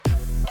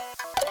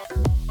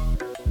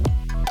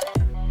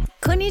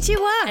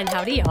Konnichiwa. And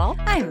howdy, y'all.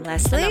 I'm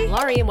Leslie. And I'm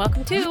Laurie, and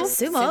welcome to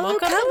Sumo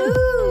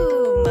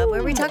Kaboom,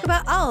 where we talk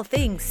about all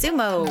things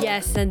sumo.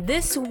 Yes, and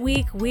this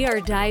week we are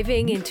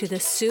diving into the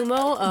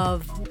sumo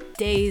of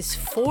days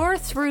 4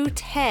 through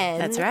 10.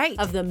 That's right.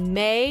 Of the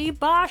May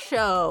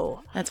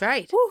Basho. That's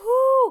right.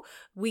 Woohoo!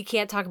 We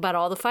can't talk about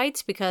all the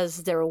fights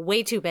because there are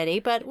way too many,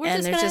 but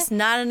there's just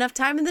not enough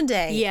time in the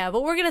day. Yeah,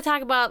 but we're going to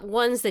talk about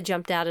ones that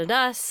jumped out at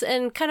us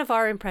and kind of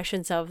our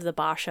impressions of the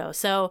Basho.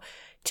 So,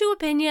 2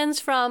 opinions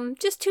from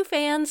just 2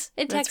 fans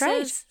in That's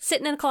Texas, right.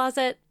 sitting in a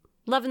closet,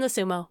 loving the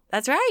sumo.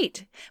 That's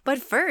right.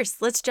 But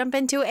first, let's jump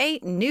into a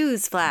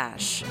news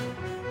flash.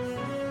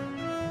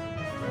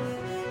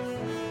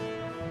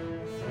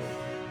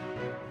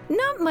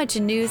 Not much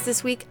news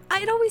this week.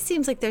 It always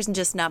seems like there's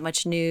just not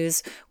much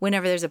news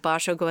whenever there's a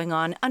Basho going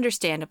on,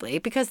 understandably,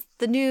 because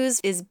the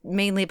news is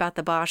mainly about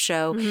the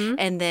Basho,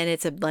 and then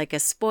it's like a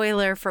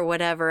spoiler for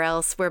whatever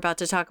else we're about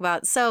to talk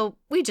about, so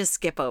we just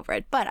skip over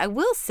it. But I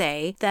will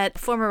say that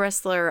former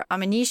wrestler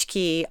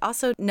Amanishiki,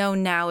 also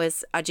known now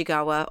as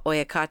Ajigawa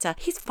Oyakata,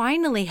 he's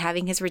finally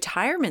having his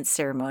retirement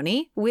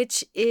ceremony,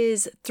 which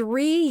is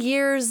 3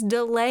 years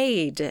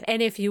delayed.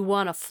 And if you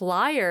want a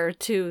flyer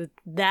to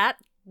that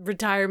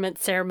retirement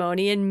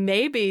ceremony and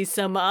maybe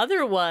some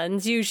other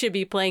ones, you should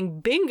be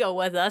playing bingo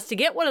with us to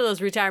get one of those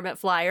retirement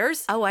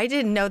flyers. Oh, I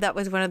didn't know that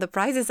was one of the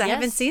prizes. I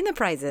haven't seen the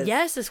prizes.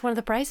 Yes, it's one of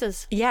the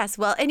prizes. Yes.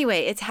 Well,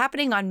 anyway, it's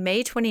happening on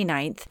May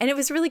 29th. And it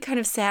was really kind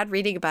of sad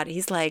reading about it.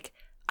 He's like,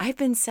 I've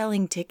been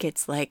selling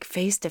tickets like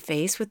face to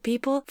face with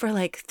people for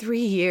like 3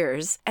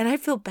 years, and I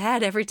feel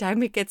bad every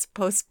time it gets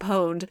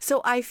postponed.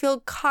 So I feel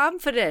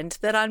confident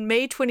that on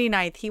May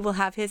 29th, he will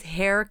have his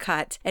hair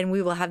cut and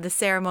we will have the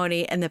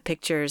ceremony and the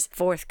pictures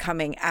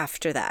forthcoming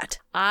after that.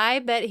 I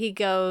bet he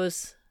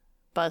goes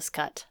buzz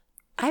cut.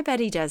 I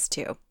bet he does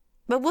too.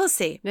 But we'll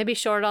see. Maybe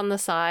short on the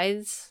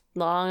sides,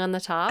 long on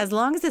the top. As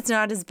long as it's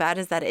not as bad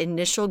as that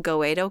initial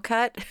Goedo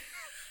cut.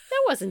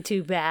 That wasn't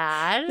too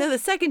bad. No, the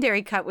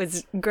secondary cut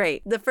was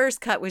great. The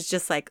first cut was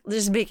just like,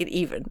 just make it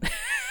even.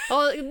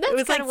 Well, that's it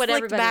was kind like of what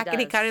flicked everybody back, does.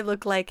 and he kind of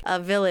looked like a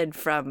villain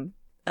from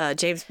a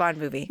James Bond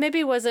movie. Maybe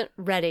he wasn't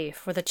ready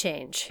for the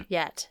change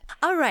yet.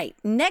 All right,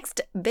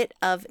 next bit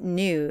of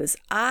news.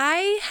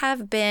 I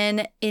have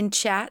been in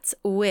chats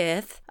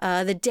with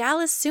the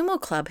Dallas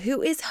Sumo Club,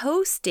 who is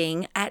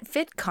hosting at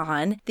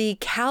FitCon the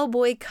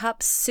Cowboy Cup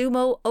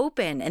Sumo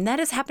Open, and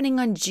that is happening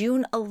on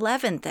June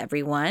 11th,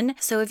 everyone.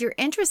 So if you're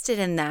interested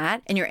in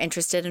that and you're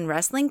interested in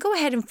wrestling, go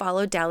ahead and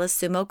follow Dallas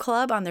Sumo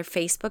Club on their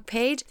Facebook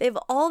page. They have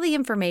all the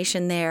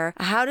information there,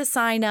 how to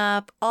sign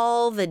up,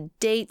 all the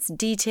dates,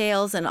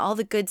 details, and all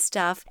the good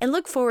stuff. And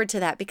look forward to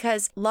that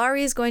because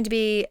Laurie is going to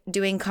be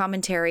doing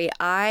commentary.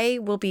 I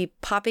will be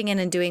popping in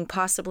and doing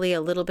possibly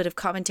a little bit of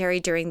commentary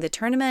during the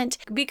tournament.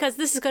 Because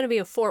this is going to be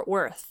a Fort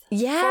Worth.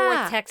 Yeah. Fort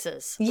Worth,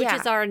 Texas, which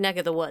is our neck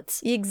of the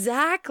woods.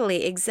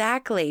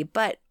 Exactly.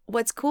 But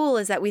what's cool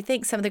is that we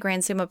think some of the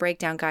Grand Sumo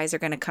Breakdown guys are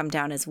going to come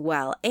down as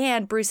well.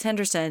 And Bruce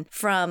Henderson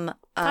from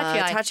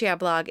Tachiai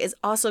blog is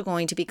also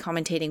going to be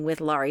commentating with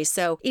Laurie.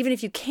 So even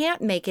if you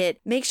can't make it,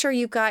 make sure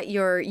you've got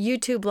your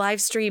YouTube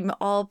live stream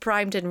all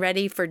primed and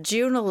ready for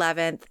June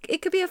 11th.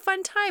 It could be a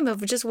fun time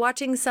of just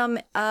watching some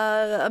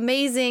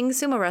amazing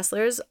sumo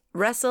wrestlers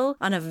wrestle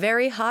on a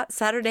very hot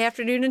Saturday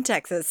afternoon in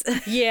Texas.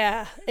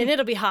 Yeah, and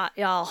it'll be hot,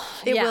 y'all.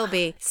 It will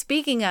be.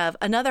 Speaking of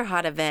another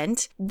hot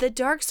event, the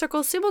Dark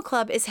Circle Sumo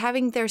Club is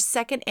having their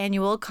 2nd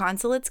annual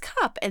Consulates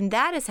Cup, and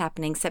that is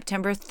happening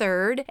September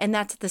 3rd, and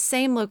that's at the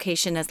same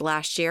location as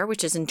last year,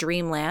 which is in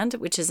Dreamland,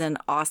 which is in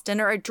Austin,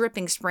 or at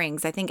Dripping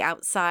Springs, I think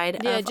outside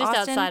of Austin. Yeah, just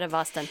outside of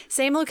Austin.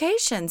 Same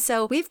location.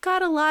 So we've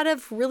got a lot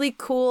of really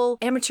cool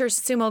amateur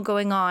sumo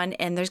going on,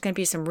 and there's going to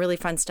be some really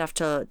fun stuff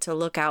to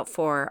look out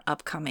for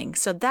upcoming.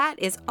 So that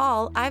is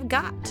all I've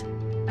got.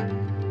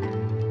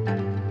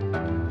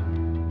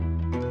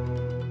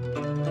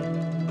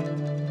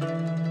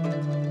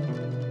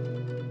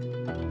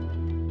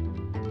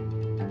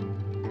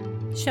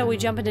 Shall we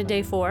jump into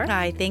day 4?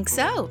 I think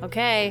so.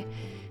 Okay.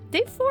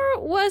 Day 4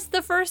 was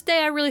the first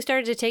day I really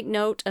started to take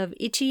note of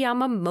Ichi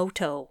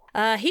Yamamoto.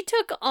 He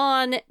took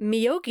on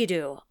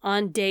Miyogido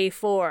on day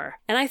 4,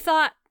 and I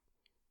thought,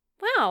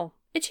 wow,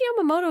 Ichi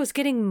Yamamoto is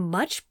getting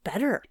much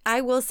better.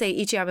 I will say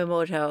Ichi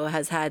Yamamoto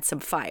has had some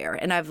fire,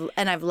 and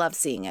I've loved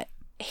seeing it.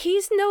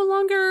 He's no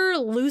longer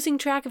losing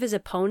track of his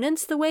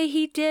opponents the way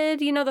he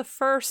did. You know, the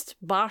first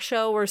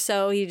Basho or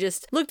so, he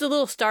just looked a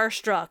little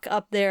starstruck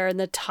up there in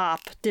the top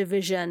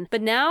division.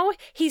 But now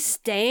he's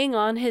staying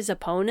on his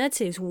opponents.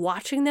 He's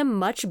watching them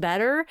much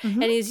better.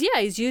 And he's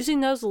using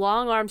those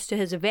long arms to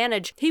his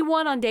advantage. He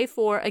won on day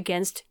 4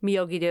 against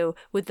Miyogido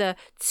with the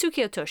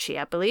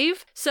Tsukiotoshi, I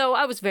believe. So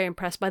I was very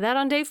impressed by that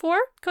on day 4.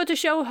 Kota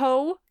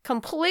Shoho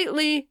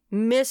completely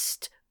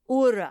missed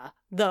Ura,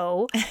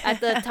 though,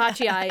 at the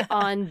Tachiai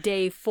on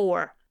day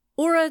 4.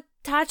 Ura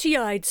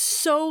Tachiai'd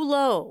so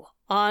low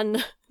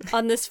on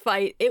this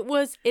fight.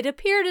 It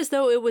appeared as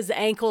though it was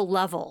ankle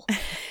level.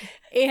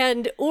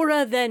 And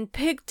Ura then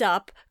picked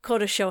up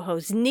Kota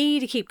Shoho's knee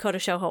to keep Kota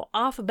Shoho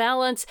off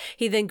balance.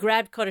 He then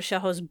grabbed Kota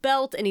Shoho's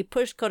belt and he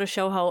pushed Kota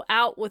Shoho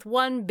out with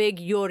one big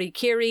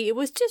yorikiri. It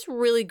was just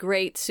really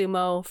great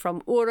sumo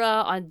from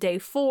Ura on day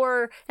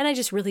 4, and I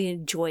just really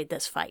enjoyed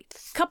this fight.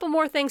 Couple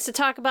more things to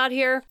talk about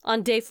here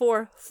on day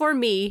 4 for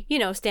me.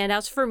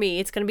 Standouts for me.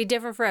 It's going to be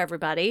different for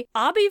everybody.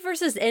 Abi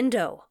versus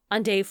Endo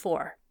on day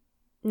 4.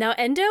 Now,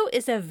 Endo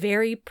is a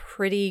very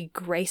pretty,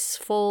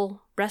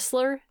 graceful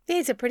wrestler. Yeah,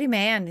 he's a pretty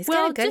man. He's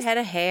got a good head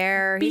of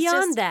hair.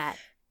 Beyond that,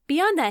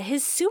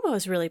 his sumo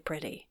is really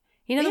pretty.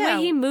 The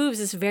way he moves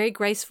is very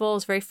graceful,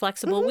 is very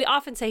flexible. Mm-hmm. We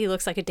often say he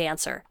looks like a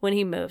dancer when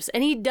he moves,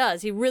 and he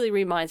does. He really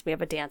reminds me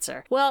of a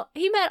dancer. Well,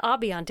 he met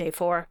Abi on day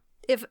 4.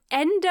 If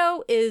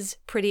Endo is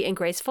pretty and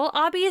graceful,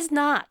 Abi is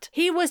not.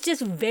 He was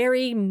just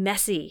very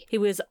messy. He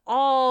was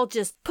all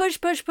just push,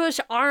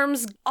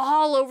 arms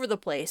all over the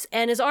place.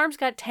 And his arms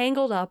got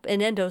tangled up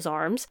in Endo's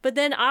arms. But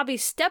then Abi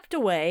stepped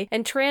away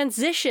and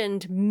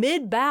transitioned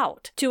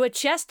mid-bout to a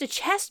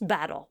chest-to-chest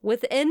battle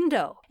with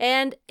Endo.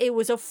 And it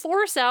was a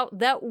force out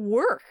that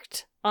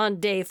worked.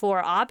 On day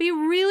 4, Abi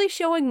really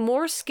showing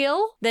more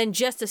skill than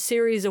just a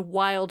series of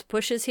wild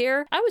pushes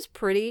here. I was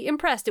pretty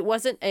impressed. It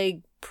wasn't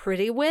a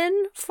pretty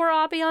win for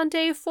Abi on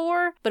day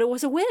 4, but it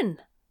was a win.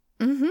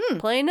 Mm-hmm.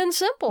 Plain and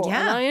simple. Yeah.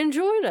 And I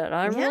enjoyed it.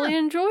 I really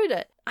enjoyed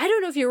it. I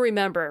don't know if you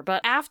remember,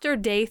 but after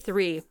day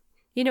 3,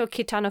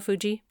 Kitano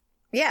Fuji?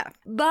 Yeah.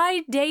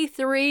 By day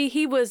 3,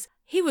 he was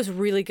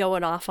really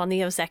going off on the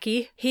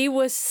Ozeki. He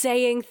was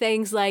saying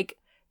things like,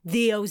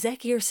 the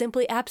Ozeki are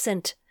simply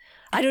absent.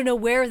 I don't know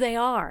where they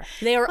are.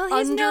 They are underperforming.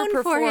 He's known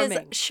for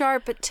his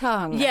sharp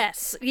tongue.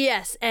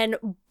 Yes. And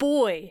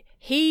boy,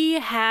 he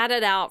had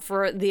it out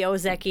for the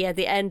Ozeki at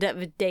the end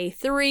of day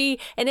 3.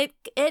 And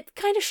it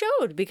kind of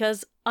showed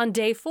because on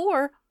day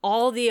 4,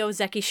 all the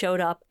Ozeki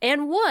showed up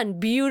and won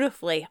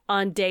beautifully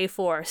on day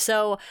 4.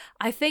 So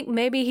I think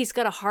maybe he's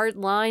got a hard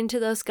line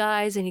to those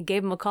guys and he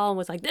gave them a call and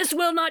was like, this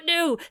will not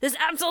do. This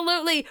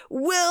absolutely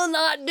will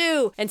not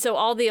do. And so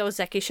all the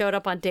Ozeki showed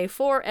up on day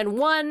 4 and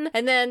won.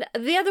 And then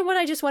the other one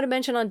I just want to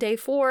mention on day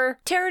 4,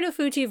 Teruno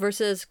Fuji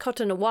versus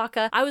Kota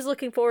Nowaka. I was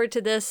looking forward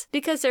to this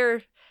because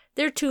they're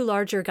 2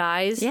 larger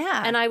guys.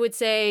 Yeah. And I would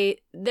say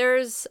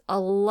there's a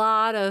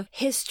lot of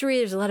history.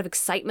 There's a lot of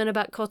excitement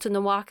about Kota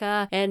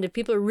Nowaka. And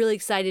people are really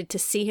excited to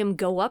see him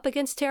go up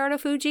against Teruno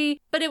Fuji.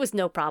 But it was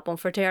no problem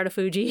for Teruno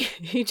Fuji.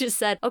 He just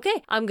said,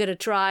 okay, I'm going to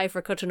try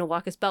for Kota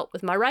Nowaka's belt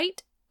with my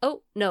right.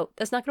 Oh, no,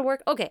 that's not going to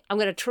work. Okay, I'm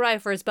going to try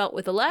for his belt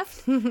with the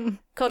left.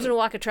 Kota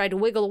Nowaka tried to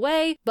wiggle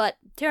away, but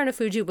Teruno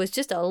Fuji was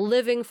just a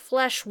living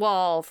flesh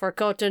wall for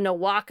Kota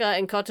Nowaka,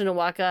 and Kota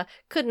Nowaka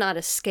could not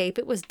escape.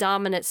 It was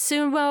dominant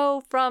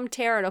sumo from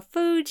Teruno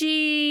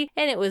Fuji,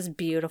 and it was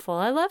beautiful.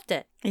 I loved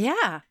it.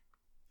 Yeah.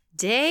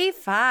 Day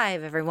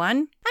 5,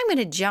 everyone. I'm going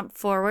to jump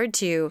forward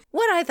to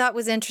what I thought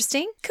was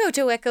interesting,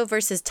 Koto Eko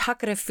versus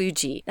Takara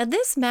Fuji. Now,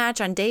 this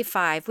match on day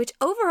 5, which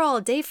overall,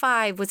 day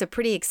 5 was a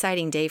pretty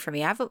exciting day for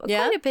me. I have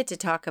quite a bit to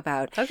talk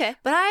about. Okay.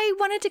 But I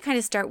wanted to kind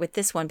of start with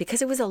this one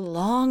because it was a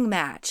long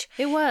match.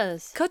 It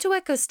was. Koto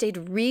Eko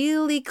stayed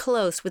really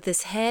close with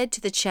his head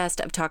to the chest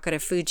of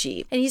Takara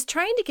Fuji. And he's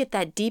trying to get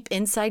that deep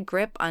inside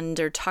grip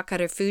under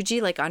Takara Fuji,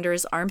 like under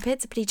his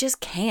armpits, but he just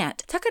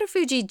can't. Takara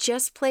Fuji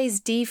just plays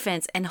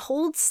defense and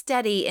holds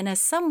steady in a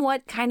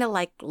somewhat kind of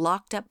like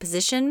locked up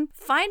position.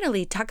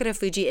 Finally, Takara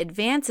Fuji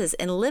advances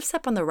and lifts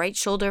up on the right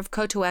shoulder of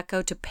Koto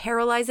Eko to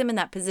paralyze him in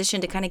that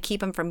position to kind of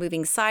keep him from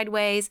moving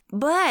sideways.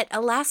 But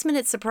a last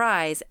minute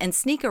surprise and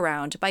sneak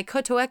around by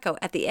Koto Eko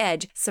at the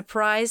edge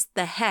surprised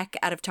the heck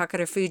out of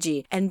Takara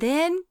Fuji. And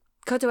then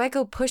Koto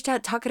Eko pushed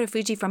out Takara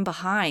Fuji from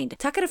behind.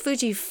 Takara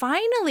Fuji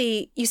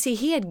finally, you see,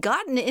 he had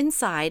gotten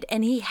inside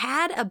and he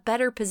had a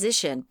better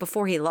position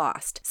before he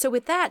lost. So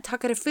with that,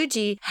 Takara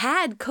Fuji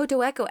had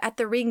Koto Eko at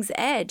the ring's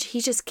edge. He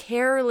just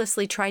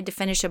carelessly tried to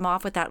finish him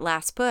off with that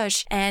last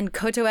push. And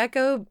Koto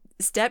Eko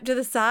stepped to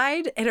the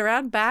side and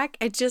around back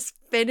and just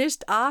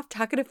finished off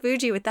Takara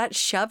Fuji with that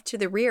shove to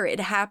the rear.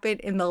 It happened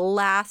in the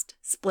last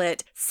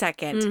split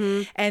second.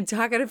 Mm-hmm. And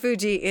Takara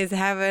Fuji is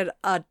having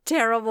a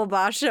terrible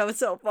basho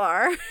so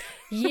far.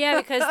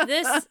 Yeah, because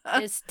this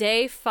is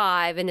day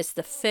 5 and it's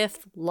the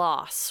 5th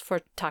loss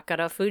for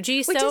Takara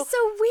Fuji. Which is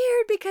so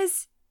weird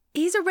because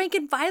he's a rank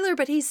and filer,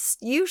 but he's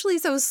usually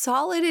so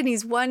solid and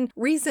he's won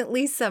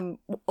recently some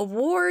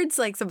awards,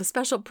 like some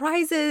special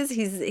prizes.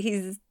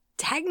 He's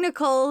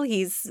technical,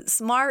 he's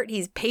smart,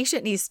 he's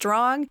patient, he's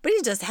strong, but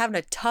he's just having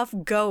a tough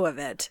go of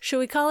it. Should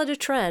we call it a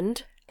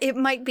trend? It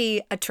might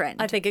be a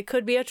trend. I think it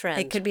could be a trend.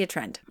 It could be a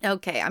trend.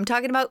 Okay, I'm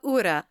talking about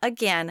Ura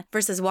again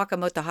versus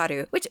Wakamoto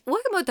Haru, which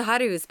Wakamoto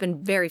Haru has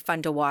been very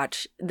fun to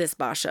watch this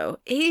basho.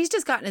 He's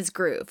just gotten his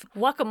groove.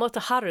 Wakamoto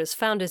Haru's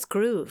found his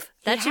groove.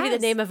 That should be the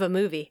name of a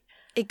movie.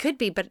 It could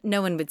be, but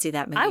no one would see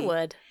that movie. I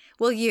would.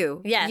 Well,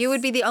 you. Yes. You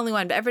would be the only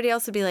one, but everybody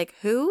else would be like,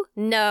 who?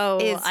 No,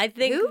 I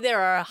think there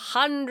are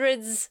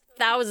hundreds,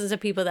 thousands of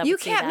people that would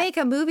see that. You can't make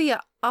a movie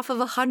off of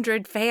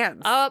 100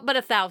 fans. Oh, but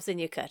 1,000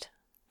 you could.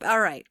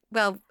 All right.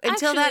 Well,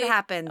 until that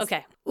happens.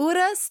 Okay.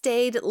 Ura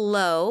stayed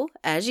low,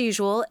 as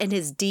usual, in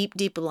his deep,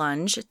 deep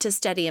lunge to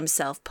steady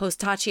himself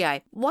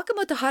post-tachiai.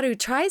 Wakamoto Haru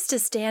tries to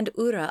stand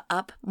Ura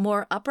up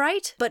more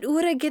upright, but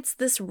Ura gets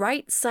this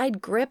right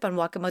side grip on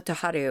Wakamoto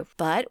Haru.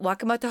 But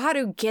Wakamoto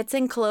Haru gets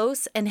in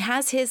close and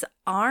has his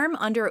arm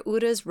under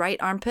Ura's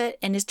right armpit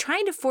and is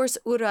trying to force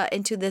Ura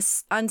into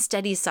this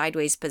unsteady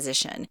sideways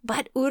position.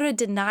 But Ura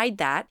denied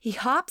that. He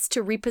hops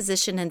to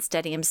reposition and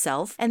steady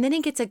himself, and then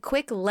he gets a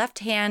quick left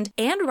hand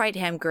and right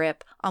hand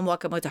grip on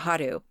Wakamoto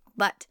Haru.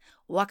 But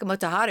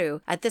Wakamoto Haru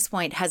at this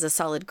point has a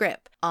solid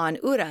grip on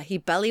Ura. He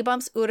belly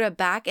bumps Ura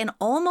back and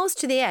almost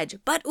to the edge.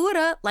 But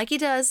Ura, like he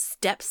does,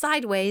 steps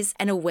sideways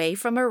and away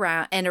from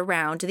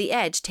around to the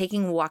edge,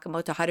 taking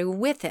Wakamoto Haru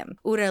with him.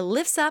 Ura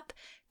lifts up,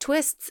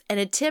 twists, and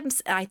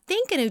attempts, I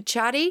think, an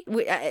uchari,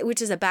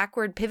 which is a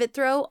backward pivot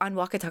throw on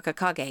Wakataka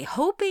Kage,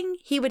 hoping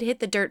he would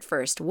hit the dirt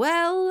first.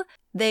 Well,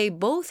 they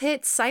both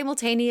hit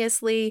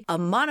simultaneously, a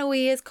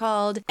mono-e is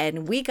called,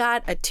 and we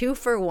got a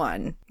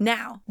 2-for-1.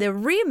 Now, the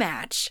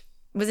rematch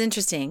was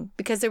interesting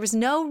because there was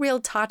no real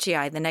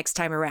tachi-ai the next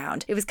time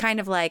around. It was kind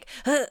of like,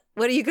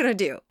 what are you going to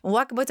do?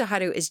 Wakamoto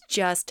Haru is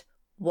just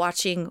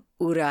watching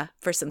Ura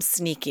for some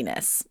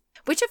sneakiness,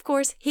 which of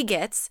course he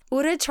gets.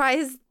 Ura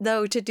tries,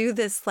 though, to do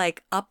this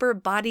like upper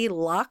body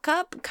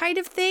lockup kind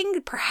of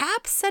thing,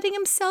 perhaps setting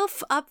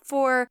himself up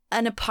for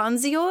an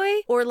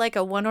Iponzioi or like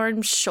a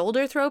one-armed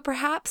shoulder throw,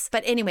 perhaps.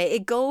 But anyway,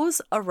 it goes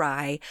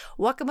awry.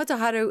 Wakamoto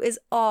Haru is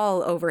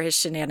all over his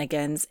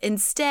shenanigans.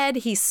 Instead,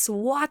 he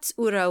swats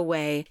Ura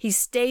away. He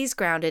stays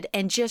grounded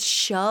and just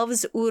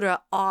shoves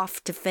Ura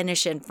off to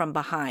finish in from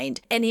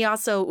behind. And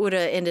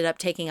Ura ended up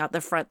taking out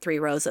the front 3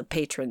 rows of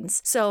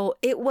patrons. So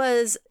it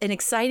was an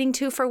exciting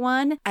 2-for-1.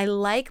 I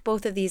like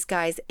both of these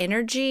guys'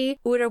 energy.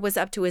 Ura was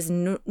up to his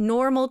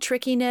normal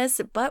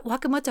trickiness, but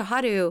Wakamoto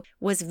Haru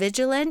was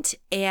vigilant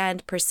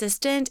and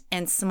persistent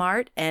and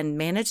smart and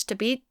managed to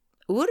beat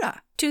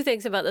Ura. 2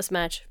 things about this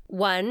match.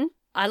 1,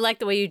 I like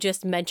the way you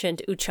just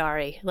mentioned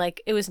uchari.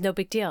 Like, it was no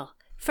big deal.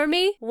 For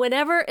me,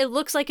 whenever it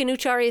looks like an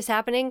uchari is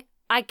happening,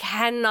 I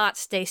cannot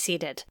stay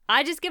seated.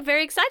 I just get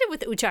very excited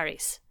with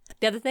ucharis.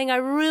 The other thing I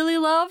really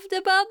loved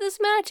about this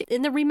match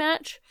in the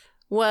rematch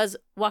was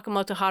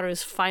Wakamoto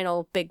Haru's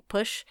final big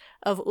push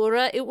of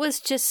Ura. It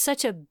was just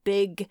such a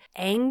big,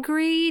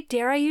 angry,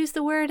 dare I use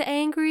the word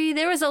angry?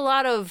 There was a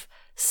lot of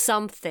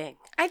something.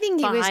 I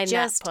think he was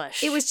just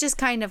push. It was just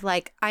kind of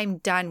like, I'm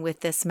done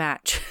with this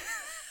match.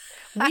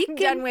 I'm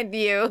done with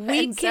you.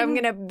 So I'm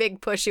going to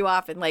big push you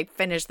off and like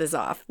finish this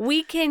off.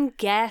 We can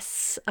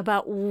guess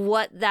about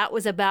what that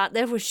was about.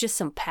 There was just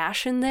some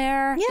passion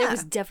there. Yeah. There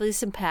was definitely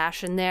some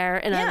passion there,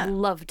 and I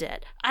loved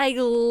it. I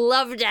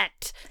loved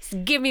it.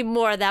 Give me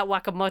more of that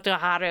Wakamoto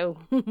Haru.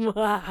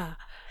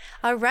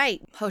 All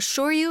right.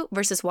 Hoshoryu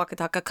versus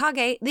Wakataka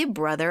Kage, the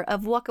brother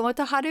of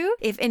Wakamoto Haru.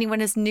 If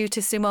anyone is new to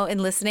sumo and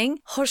listening,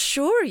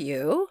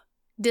 Hoshoryu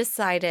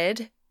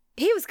decided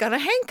he was going to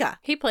henka.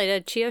 He played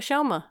a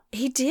Chiyoshoma.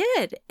 He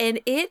did. And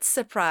it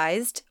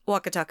surprised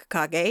Wakataka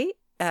Kage.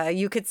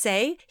 You could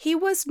say he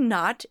was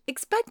not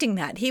expecting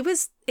that. He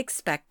was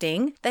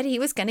expecting that he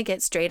was going to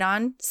get straight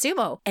on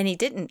sumo, and he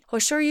didn't.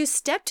 Hoshoryu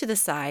stepped to the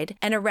side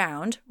and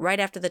around right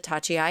after the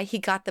tachi-ai. He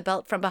got the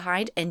belt from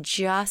behind and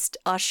just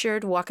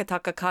ushered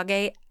Wakataka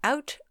Kage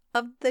out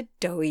of the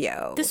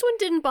dojo. This one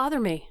didn't bother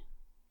me.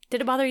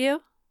 Did it bother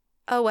you?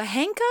 Oh, a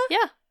henka?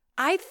 Yeah.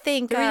 I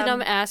think the reason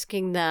I'm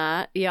asking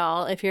that,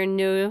 y'all, if you're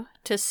new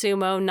to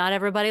sumo, not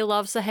everybody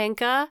loves the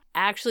henka.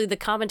 Actually, the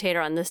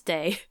commentator on this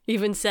day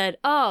even said,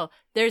 "Oh,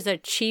 there's a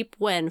cheap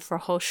win for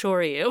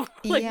Hoshoryu."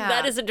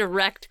 That is a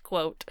direct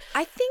quote.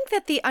 I think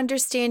that the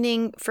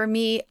understanding for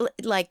me,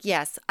 like,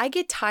 yes, I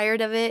get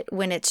tired of it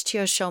when it's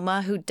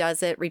Chiyoshoma who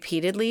does it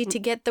repeatedly to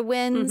get the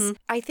wins. Mm-hmm.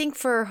 I think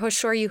for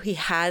Hoshoryu, he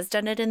has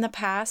done it in the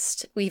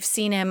past. We've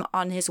seen him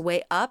on his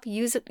way up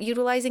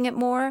utilizing it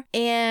more.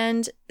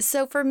 And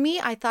so for me,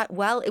 I thought,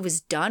 well, it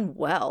was done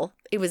well.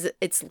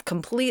 It's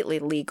completely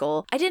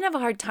legal. I didn't have a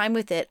hard time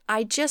with it.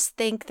 I just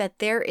think that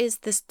there is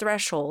this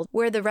threshold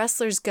where the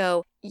wrestlers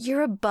go,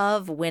 you're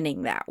above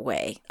winning that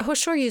way.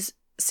 Hoshoryu's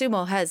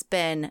sumo has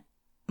been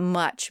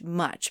much,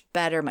 much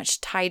better,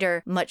 much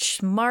tighter, much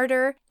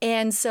smarter.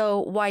 And so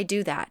why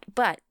do that?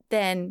 But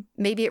then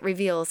maybe it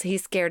reveals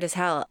he's scared as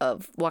hell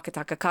of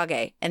Wakataka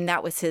Kage. And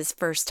that was his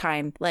first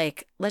time.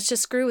 Like, let's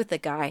just screw with the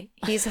guy.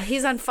 He's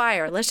on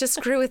fire. Let's just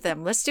screw with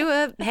him. Let's do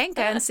a henka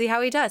and see how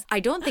he does.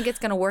 I don't think it's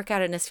going to work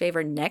out in his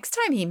favor next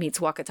time he meets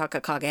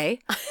Wakataka Kage.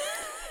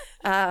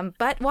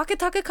 But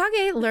Wakataka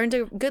Kage learned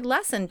a good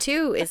lesson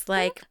too. Is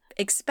like,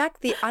 expect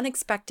the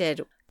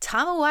unexpected.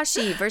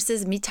 Tamawashi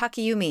versus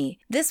Mitakayumi.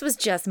 This was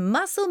just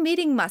muscle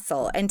meeting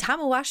muscle, and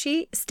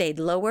Tamawashi stayed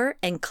lower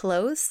and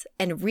close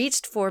and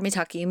reached for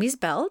Mitakayumi's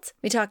belt.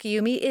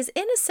 Mitakayumi is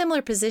in a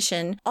similar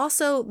position,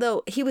 also,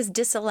 though he was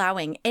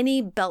disallowing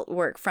any belt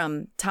work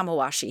from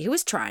Tamawashi. He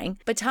was trying,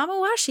 but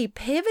Tamawashi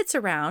pivots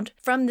around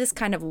from this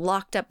kind of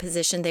locked up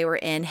position they were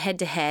in head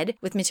to head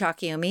with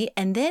Mitakayumi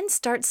and then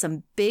starts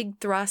some big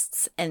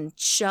thrusts and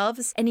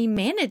shoves, and he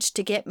managed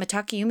to get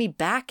Mitakayumi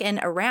back and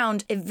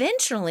around,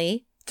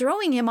 eventually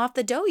throwing him off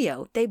the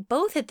dohyo. They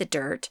both hit the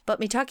dirt,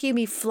 but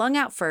Mitakeumi flung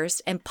out first,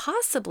 and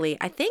possibly,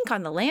 I think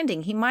on the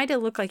landing, he might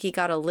have looked like he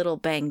got a little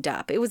banged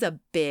up. It was a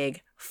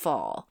big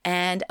fall.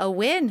 And a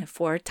win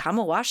for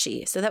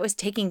Tamawashi. So that was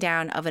taking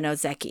down of an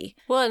Ozeki.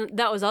 Well, and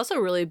that was also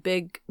really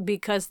big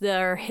because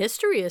their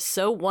history is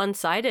so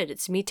one-sided.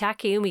 It's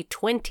Mitakeumi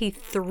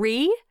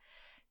 23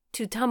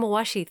 to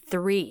Tamawashi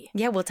 3.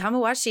 Yeah, well,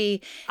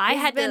 Tamawashi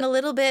has been a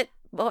little bit,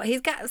 well,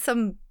 he's got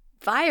some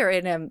fire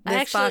in him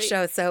this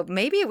basho, so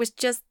maybe it was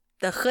just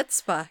the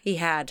chutzpah he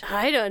had.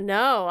 I don't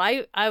know.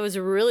 I was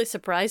really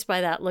surprised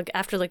by that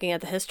after looking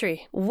at the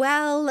history.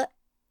 Well,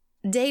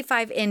 Day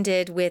 5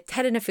 ended with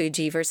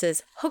Terunofuji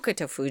versus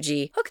Hokuto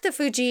Fuji. Hokuto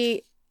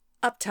Fuji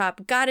up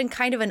top got in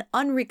kind of an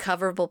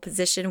unrecoverable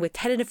position with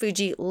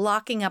Terunofuji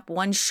locking up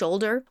one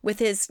shoulder with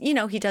his, he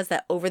does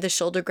that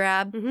over-the-shoulder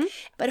grab. Mm-hmm.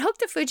 But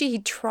Hokuto Fuji, he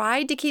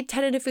tried to keep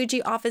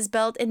Terunofuji off his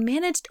belt and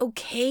managed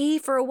okay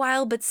for a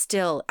while, but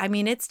still,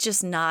 it's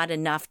just not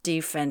enough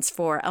defense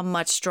for a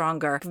much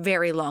stronger,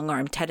 very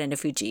long-armed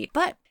Terunofuji.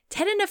 But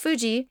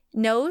Terunofuji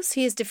knows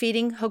he is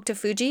defeating Hokuto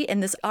Fuji in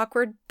this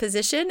awkward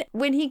position.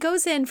 When he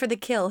goes in for the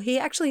kill, he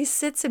actually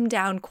sits him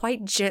down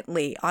quite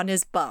gently on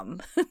his bum.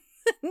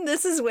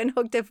 This is when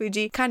Hokuto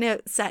Fuji kind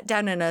of sat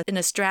down in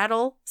a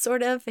straddle,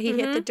 sort of. He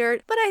hit the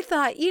dirt. But I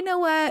thought, you know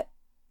what?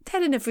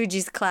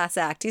 Terunofuji's class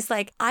act. He's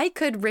like, I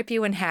could rip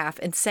you in half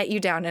and set you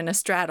down in a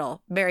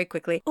straddle very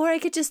quickly, or I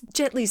could just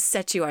gently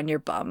set you on your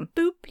bum.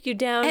 Boop you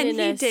down. And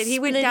he did. He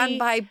went down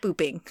by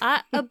booping.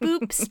 A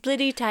boop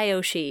splitty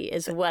tayoshi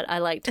is what I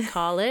like to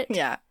call it.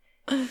 Yeah.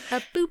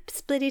 A boop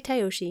splitty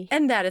tayoshi.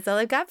 And that is all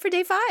I've got for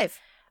Day 5.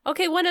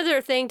 Okay, one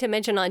other thing to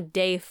mention on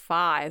Day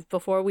 5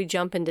 before we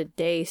jump into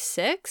Day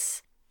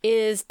 6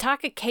 is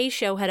Taka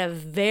Keisho had a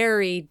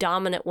very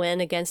dominant win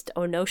against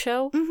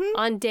Onosho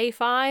on Day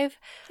 5.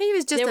 He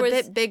was just a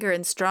bit bigger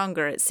and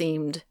stronger, it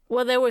seemed.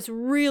 Well, there was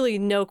really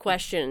no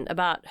question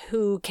about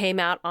who came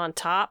out on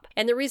top.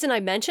 And the reason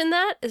I mention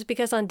that is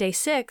because on Day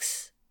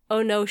 6,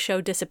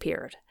 Onosho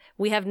disappeared.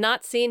 We have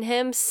not seen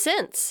him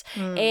since.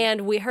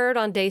 And we heard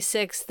on Day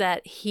 6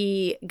 that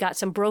he got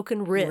some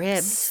broken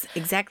ribs.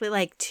 Exactly,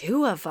 like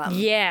 2 of them.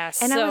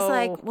 Yes. And I was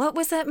like, what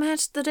was that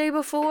match the day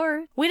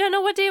before? We don't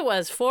know what day it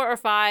was, 4 or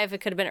 5. It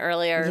could have been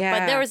earlier. Yeah.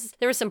 But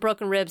there was some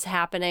broken ribs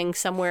happening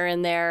somewhere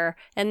in there.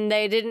 And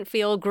they didn't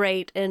feel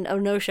great. And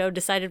Onosho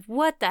decided,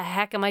 what the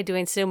heck am I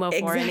doing sumo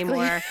for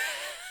anymore?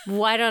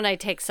 Why don't I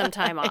take some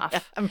time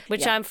off?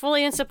 Which I'm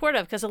fully in support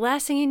of, because the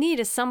last thing you need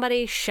is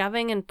somebody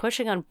shoving and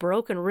pushing on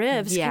broken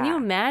ribs. Yeah. Can you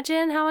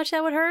imagine how much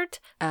that would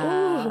hurt?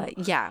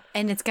 Yeah,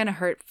 and it's going to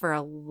hurt for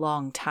a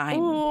long time.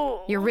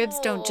 Ooh. Your ribs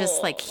don't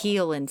just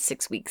heal in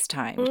 6 weeks'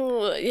 time.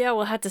 Ooh. Yeah,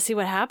 we'll have to see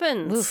what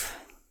happens. Oof.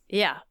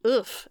 Yeah,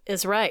 oof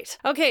is right.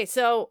 Okay,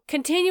 so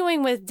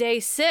continuing with Day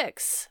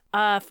 6,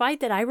 a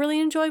fight that I really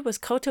enjoyed was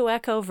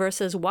Kotoeko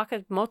versus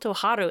Wakamoto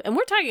Haru. And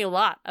we're talking a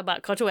lot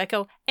about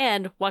Kotoeko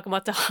and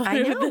Wakamoto Haru. I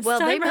know. Well,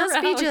 they must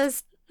be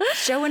just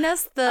showing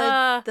us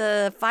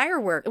the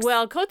fireworks.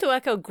 Well,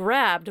 Kotoeko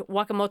grabbed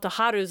Wakamoto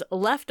Haru's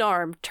left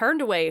arm,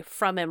 turned away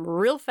from him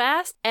real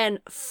fast, and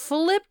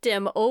flipped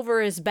him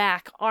over his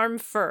back, arm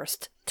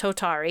first.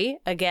 Totari,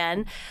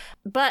 again.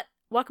 But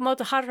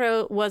Wakamoto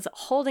Haru was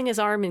holding his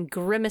arm and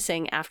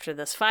grimacing after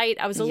this fight.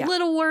 I was a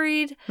little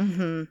worried.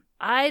 Mm-hmm.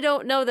 I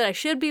don't know that I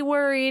should be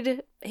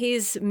worried.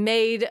 He's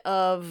made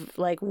of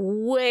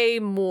way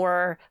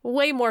more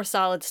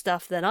solid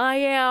stuff than I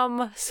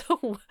am.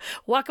 So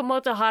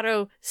Wakamoto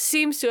Haru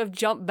seems to have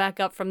jumped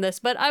back up from this,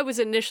 but I was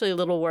initially a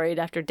little worried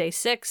after Day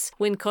 6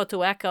 when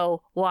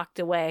Kotoeko walked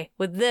away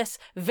with this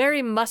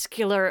very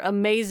muscular,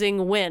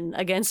 amazing win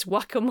against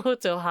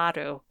Wakamoto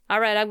Haru. All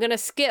right, I'm going to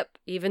skip,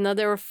 even though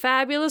there were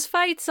fabulous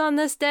fights on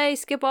this day,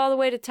 skip all the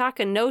way to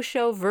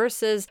Takanosho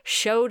versus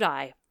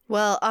Shodai.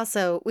 Well,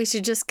 also, we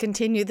should just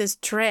continue this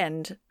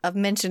trend of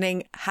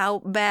mentioning how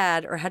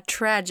bad or how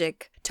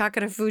tragic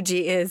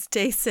Takarafuji is.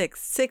 Day 6,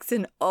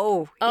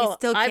 6-0. He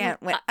still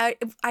can't win. I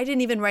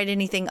didn't even write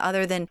anything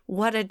other than,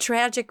 what a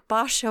tragic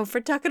basho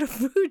for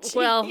Takarafuji.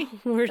 Well,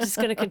 we're just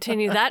going to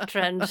continue that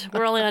trend.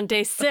 We're only on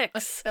Day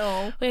 6.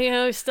 Oh.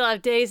 We still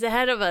have days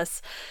ahead of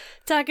us.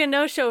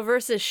 Takanosho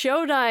versus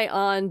Shodai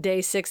on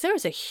Day 6. There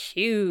was a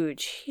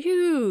huge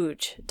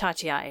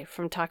tachiai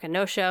from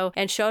Takanosho,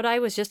 and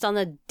Shodai was just on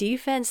the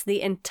defense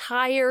the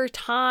entire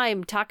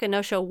time.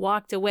 Takanosho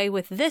walked away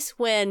with this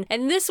win,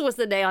 and this was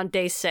the day on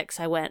Day 6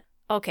 I went,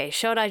 okay,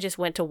 Shodai just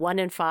went to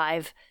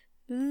 1-5.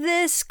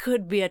 This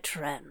could be a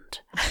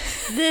trend.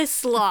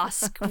 This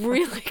loss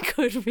really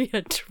could be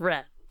a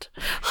trend.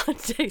 On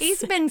Day 6.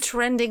 He's been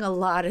trending a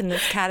lot in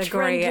this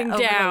category over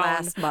the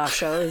last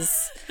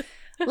bashos.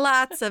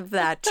 Lots of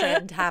that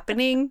trend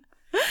happening.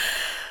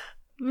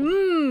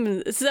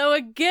 So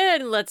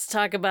again, let's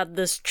talk about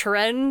this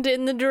trend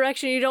in the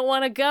direction you don't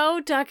want to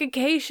go. Taka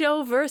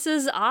Keisho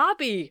versus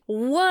Abi.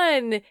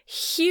 One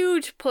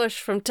huge push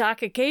from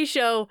Taka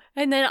Keisho,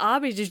 and then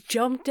Abi just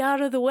jumped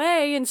out of the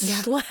way and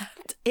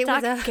slapped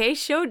Taka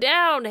Keisho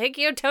down.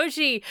 Heikyo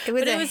Toshi. It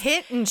was a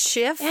hit and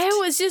shift. It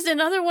was just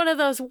another one of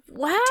those,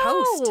 wow,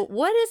 Toast.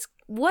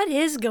 what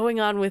is going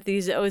on with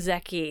these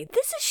Ozeki?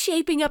 This is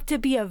shaping up to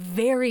be a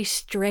very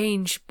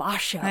strange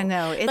basho. I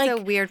know. It's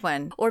a weird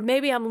one. Or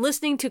maybe I'm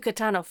listening to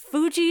Katana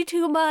Fuji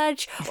too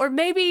much. Or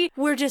maybe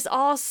we're just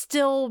all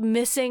still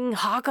missing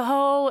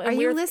Hakuho. Are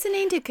you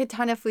listening to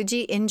Katana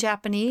Fuji in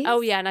Japanese?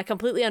 Oh, yeah. And I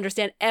completely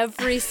understand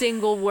every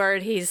single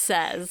word he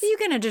says. You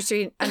can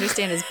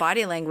understand his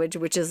body language,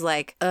 which is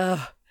like, ugh.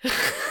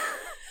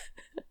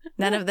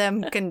 None of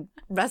them can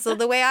wrestle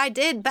the way I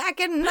did back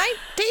in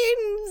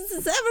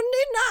 1979.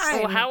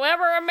 Oh,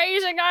 however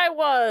amazing I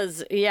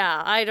was.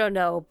 Yeah, I don't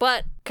know.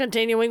 But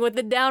continuing with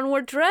the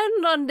downward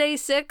trend on day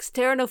 6,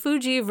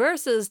 Terunofuji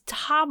versus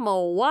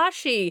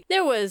Tamawashi.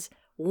 There was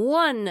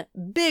one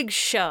big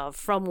shove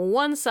from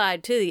one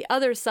side to the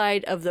other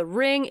side of the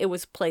ring. It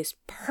was placed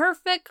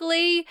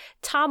perfectly.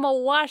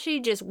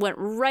 Tamawashi just went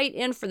right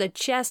in for the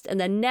chest and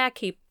the neck.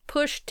 He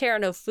pushed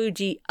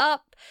Terunofuji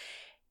up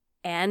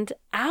and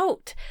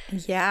out.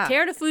 Yeah.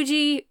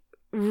 Terunofuji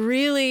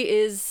really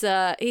is,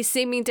 he's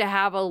seeming to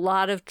have a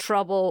lot of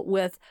trouble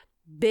with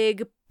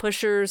big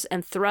pushers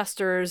and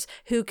thrusters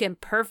who can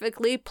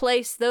perfectly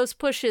place those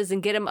pushes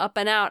and get him up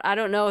and out. I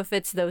don't know if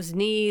it's those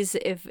knees,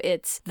 if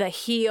it's the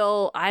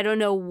heel. I don't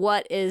know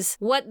what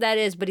that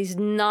is, but he's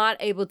not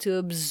able to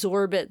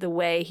absorb it the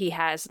way he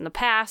has in the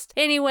past.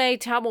 Anyway,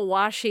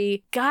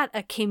 Tamawashi got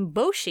a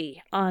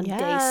kimboshi on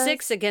day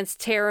 6 against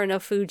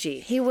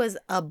Terunofuji. He was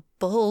a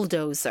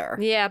bulldozer.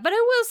 Yeah, but I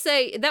will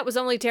say that was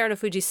only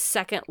Terunofuji's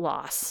second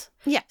loss.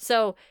 Yeah.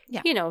 So,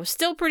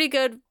 still pretty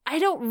good. I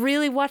don't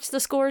really watch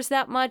the scores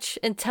that much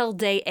until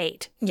day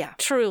 8. Yeah.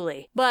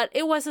 Truly. But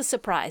it was a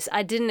surprise.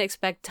 I didn't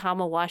expect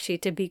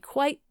Tamawashi to be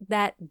quite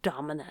that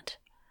dominant.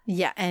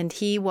 Yeah, and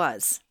he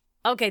was.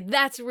 Okay,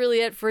 that's really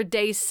it for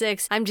day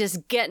 6. I'm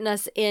just getting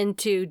us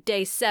into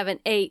day 7,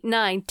 8,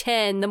 9,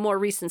 10, the more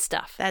recent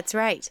stuff. That's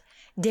right.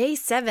 Day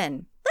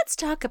 7. Let's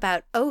talk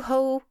about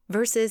Oho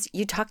versus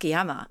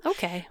Yutakayama.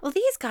 Okay. Well,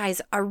 these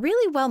guys are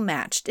really well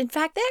matched. In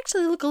fact, they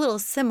actually look a little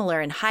similar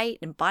in height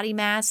and body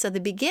mass. So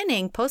the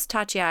beginning,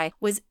 post-Tachiai,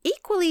 was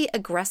equally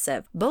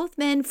aggressive. Both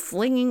men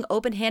flinging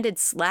open-handed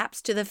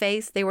slaps to the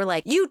face. They were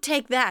like, you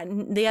take that.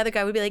 And the other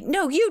guy would be like,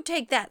 no, you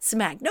take that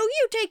smack. No,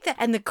 you take that.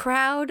 And the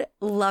crowd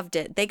loved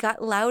it. They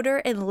got louder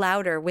and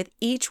louder with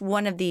each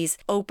one of these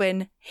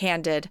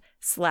open-handed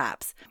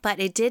slaps. But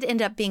it did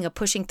end up being a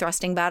pushing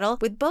thrusting battle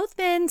with both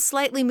men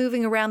slightly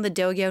moving around the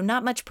dojo,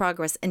 not much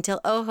progress until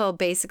Oho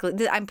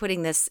basically, I'm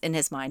putting this in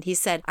his mind. He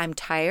said, I'm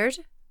tired.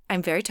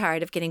 I'm very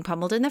tired of getting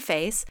pummeled in the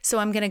face, so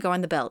I'm going to go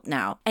on the belt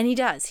now. And he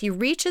does. He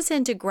reaches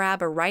in to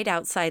grab a right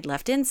outside,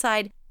 left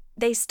inside.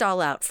 They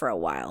stall out for a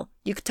while.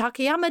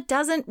 Yutakayama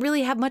doesn't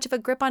really have much of a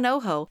grip on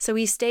Oho, so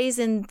he stays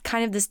in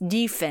kind of this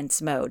defense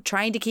mode,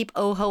 trying to keep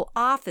Oho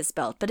off his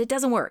belt, but it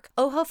doesn't work.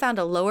 Oho found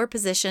a lower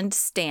positioned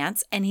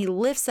stance, and he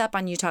lifts up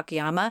on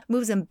Yutakayama,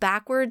 moves him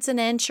backwards an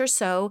inch or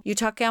so.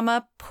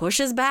 Yutakayama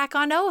pushes back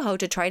on Oho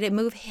to try to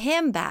move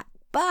him back.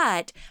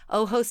 But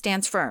Oho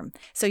stands firm.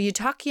 So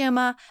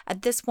Yutakayama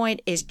at this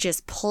point is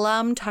just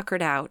plumb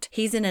tuckered out.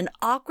 He's in an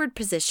awkward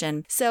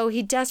position. So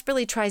he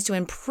desperately tries to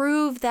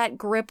improve that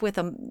grip with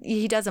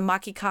he does a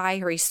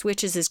makikai, or he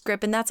switches his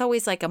grip. And that's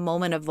always like a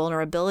moment of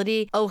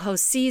vulnerability. Oho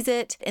sees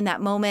it. In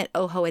that moment,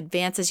 Oho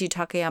advances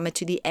Yutakayama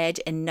to the edge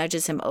and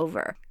nudges him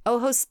over.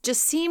 Oho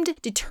just seemed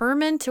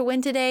determined to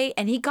win today,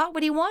 and he got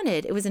what he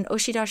wanted. It was an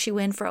Oshidashi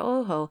win for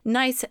Oho.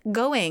 Nice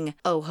going,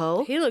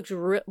 Oho. He looked,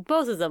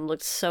 both of them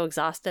looked so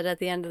exhausted at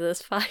the end of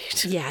this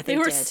fight. Yeah, they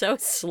were did. So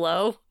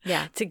slow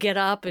to get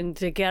up and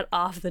to get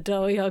off the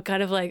dojo.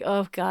 Kind of like,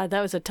 oh God,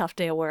 that was a tough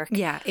day of work.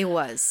 Yeah, it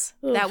was.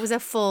 Oof. That was a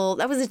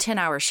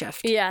 10-hour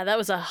shift. Yeah, that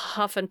was a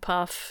huff and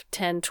puff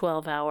 10,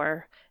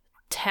 12-hour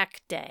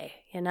tech day,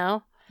 you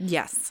know?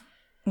 Yes.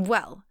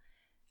 Well,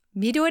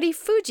 Midori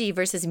Fuji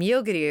versus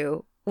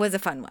Myoguryu was a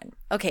fun one.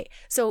 Okay,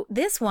 so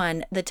this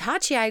one, the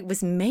Tachiai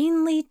was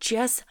mainly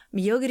just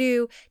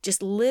Myoguryu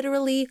just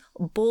literally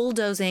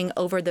bulldozing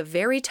over the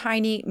very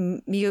tiny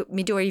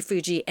Midori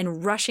Fuji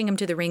and rushing him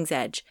to the ring's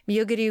edge.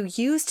 Myoguryu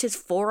used his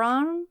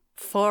forearm.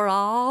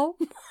 Forearm?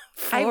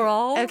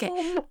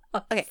 Okay.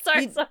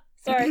 Sorry.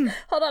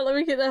 Hold on, let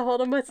me get that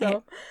hold of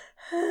myself.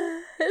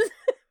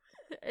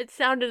 It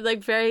sounded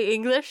like very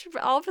English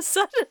all of a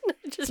sudden.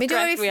 It just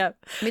cracked me up.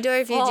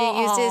 Midori Fuji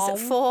used his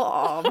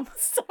forearm.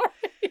 Sorry.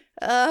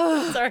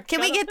 Oh, sorry. Can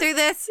we get through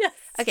this? Yes.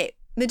 Okay.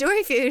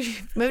 Midori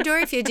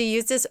Fuji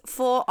used his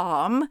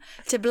forearm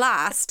to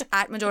blast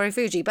at Midori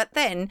Fuji, but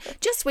then,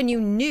 just when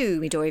you knew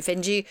Midori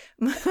Fuji...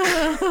 I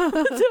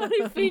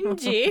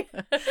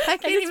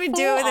can't even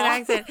do it with an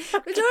accent.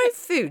 Midori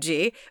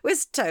Fuji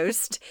was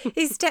toast.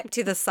 He stepped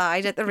to the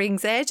side at the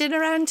ring's edge and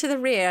ran to the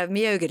rear of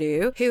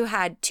Myoguryu, who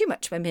had too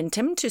much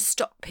momentum to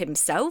stop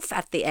himself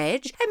at the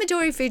edge, and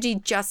Midori Fuji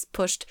just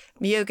pushed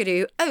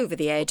Myoguryu over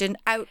the edge and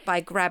out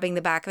by grabbing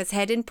the back of his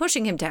head and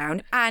pushing him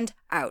down and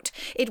out.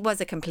 It was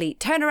a complete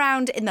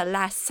turnaround in the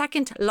last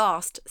second. It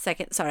was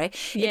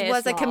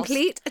a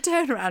complete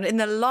turnaround in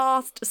the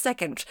last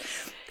second.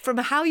 from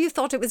how you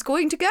thought it was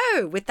going to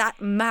go with that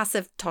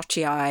massive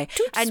tochiai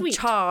and sweet.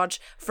 charge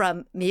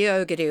from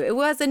Myogaru. It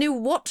was a new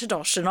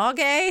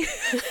Watadoshinage.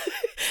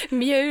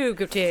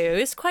 Myogaru.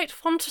 It's quite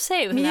fun to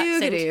say with an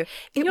accent. Myogaru.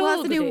 It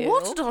was a new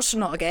Myogaru.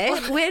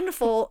 Watadoshinage. Win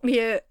for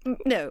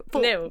No.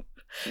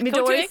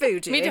 Midori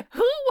Fuji.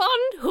 Who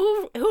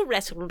won? Who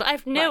wrestled?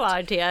 I've no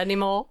idea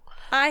anymore.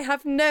 I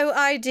have no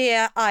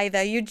idea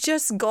either. You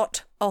just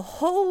got a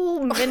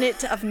whole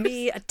minute of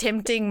me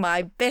attempting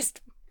my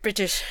best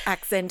British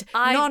accent,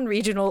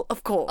 non-regional,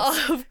 of course.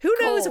 Who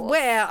knows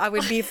where I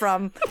would be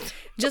from?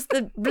 Just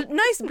the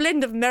nice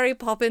blend of Mary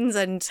Poppins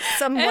and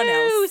someone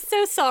else. Oh,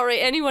 so sorry.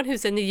 Anyone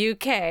who's in the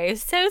UK,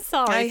 so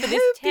sorry I for hope this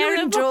you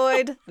terrible,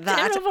 enjoyed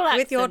that terrible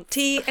with your accent.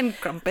 tea and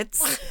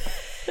crumpets.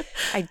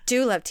 I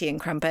do love tea and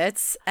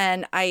crumpets,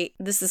 and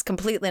this is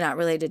completely not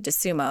related to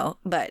sumo,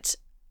 but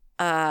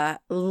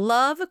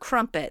love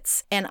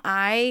crumpets. And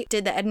I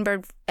did the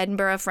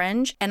Edinburgh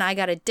Fringe, and I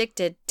got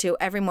addicted to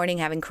every morning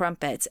having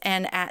crumpets.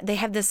 And they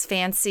have this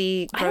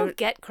fancy. I don't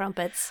get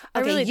crumpets. I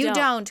Okay, really you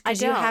don't I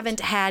because you don't. haven't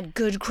had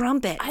good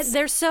crumpets.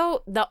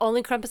 The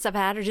only crumpets I've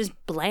had are just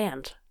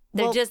bland.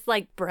 They're Well, just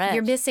like bread.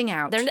 You're missing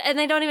out. And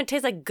they don't even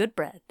taste like good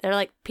bread. They're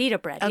like pita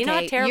bread. You know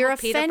how terrible you're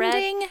pita bread?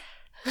 offending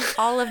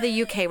all of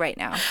the UK right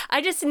now. I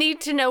just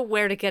need to know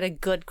where to get a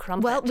good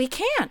crumpet. Well, we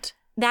can't.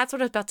 That's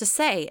what I was about to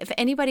say. If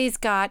anybody's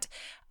got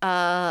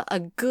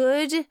a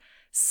good,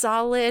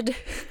 solid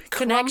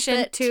connection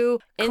Crumpet to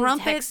in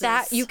crumpet Texas.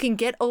 that you can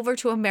get over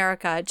to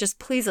America, just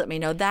please let me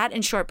know. That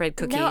and shortbread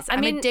cookies. No, I I'm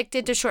mean-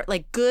 addicted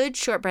to good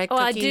shortbread Oh,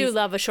 cookies. I do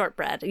love a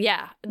shortbread.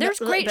 Yeah. There's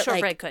great but,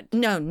 shortbread like, good.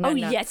 No. Oh,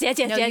 yes. No, You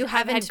you I've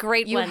haven't. had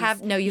great you ones.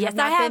 have no. You Yes, have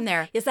not I have. been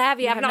there. Yes, I have.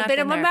 You have not been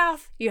in my there.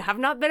 mouth. You have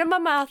not been in my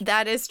mouth.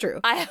 That is true.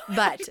 I have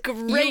But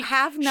great you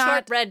have not.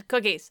 shortbread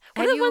cookies.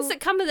 What Have are the ones you- that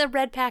come in the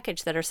red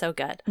package that are so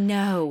good?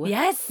 No.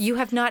 Yes. You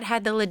have not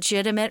had the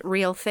legitimate,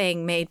 real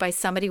thing made by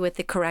somebody with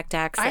the correct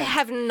accent. I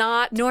have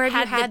not. Nor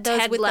have you had the those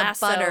Ted with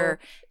Lasso the butter.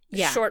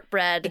 Yeah.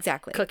 Shortbread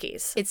Exactly.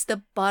 cookies. It's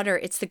the butter,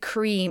 it's the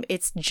cream,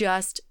 it's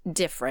just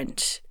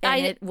different.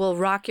 And it will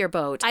rock your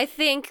boat. I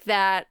think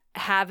that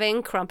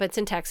having crumpets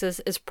in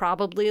Texas is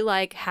probably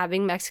like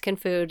having Mexican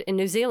food in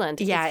New Zealand.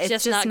 Yeah, it's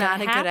just not not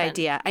gonna a good happen.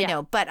 idea. I Yeah.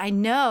 know. But I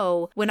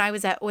know when I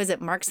was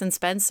it Marks and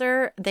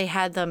Spencer, they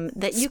had them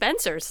that you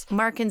Spencer's.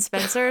 Mark and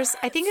Spencer's.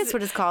 I think that's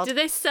what it's called. Do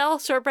they sell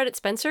shortbread at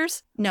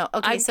Spencer's? No.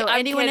 Okay. So I'm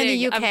anyone in the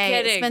kidding. I'm UK,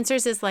 kidding.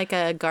 Spencer's is like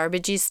a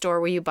garbagey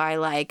store where you buy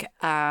like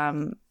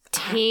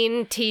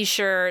Teen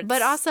T-shirts,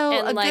 but also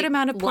and, a like, good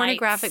amount of lights.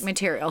 pornographic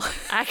material.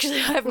 Actually,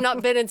 I have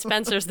not been in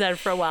Spencer's then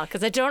for a while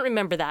because I don't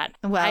remember that.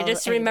 Well, I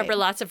just remember anyway.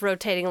 lots of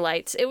rotating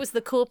lights. It was the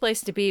cool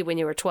place to be when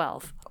you were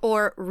 12.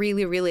 Or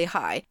really, really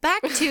high.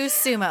 Back to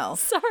sumo.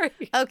 Sorry.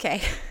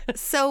 Okay,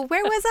 so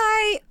where was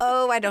I?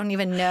 Oh, I don't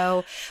even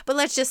know. But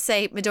let's just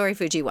say Midori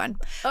Fuji won.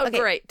 Oh, okay.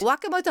 great.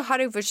 Wakamoto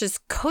Haru versus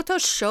Koto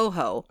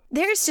Shoho.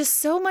 There's just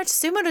so much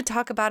sumo to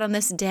talk about on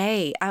this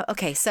day.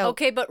 So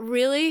Okay, but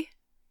really,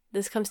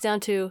 this comes down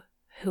to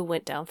who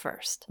went down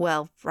first.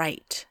 well,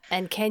 right.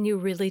 And can you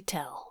really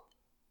tell?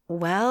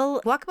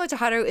 Well, Wakamoto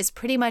Haru is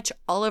pretty much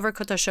all over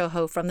Koto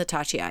Shoho from the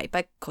Tachiai,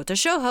 but Koto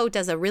Shoho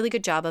does a really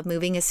good job of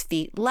moving his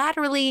feet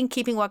laterally and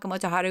keeping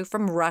Wakamoto Haru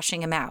from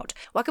rushing him out.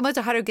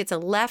 Wakamoto Haru gets a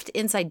left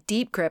inside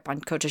deep grip on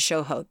Koto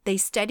Shoho. They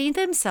steady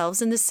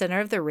themselves in the center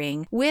of the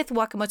ring, with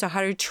Wakamoto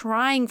Haru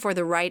trying for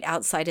the right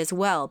outside as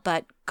well,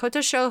 but Koto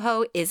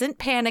Shoho isn't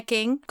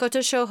panicking. Koto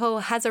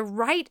Shoho has a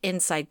right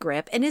inside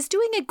grip and is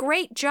doing a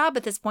great job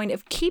at this point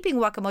of keeping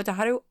Wakamoto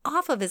Haru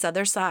off of his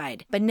other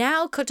side. But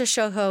now Koto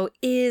Shoho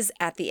is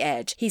at the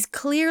edge. He's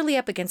clearly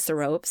up against the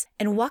ropes,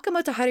 and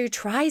Wakamoto Haru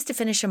tries to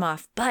finish him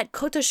off, but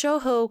Koto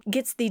Shoho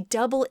gets the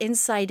double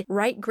inside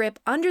right grip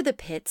under the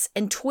pits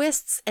and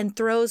twists and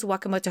throws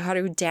Wakamoto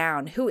Haru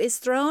down, who is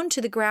thrown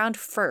to the ground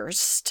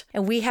first.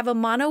 And we have a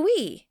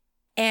mono-ii.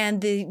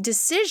 And the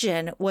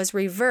decision was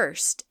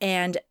reversed.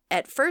 And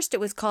at first it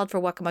was called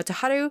for Wakamoto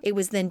Haru. It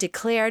was then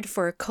declared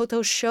for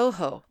Koto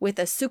Shoho with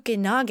a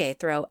Tsukinage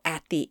throw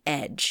at the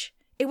edge.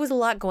 It was a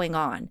lot going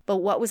on. But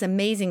what was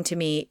amazing to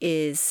me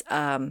is,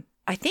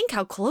 I think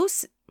how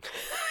close.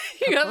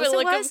 You have a close it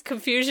look was? of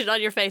confusion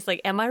on your face.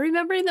 Like, am I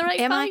remembering the right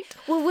Am I? fight?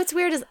 Well, what's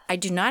weird is I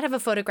do not have a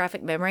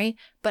photographic memory,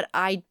 but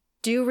I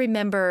do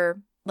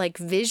remember like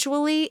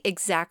visually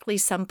exactly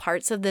some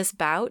parts of this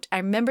bout. I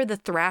remember the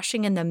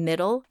thrashing in the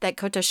middle that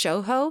Koto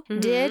Shoho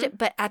did,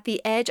 but at the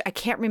edge, I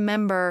can't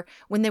remember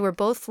when they were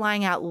both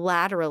flying out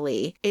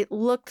laterally. It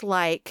looked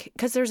like,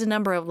 because there's a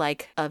number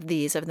of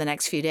these over the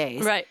next few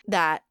days, Right.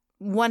 that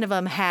one of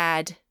them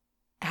had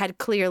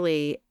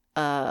clearly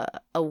a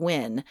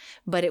win,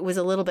 but it was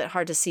a little bit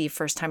hard to see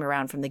first time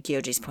around from the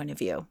Gyoji's point of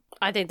view.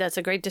 I think that's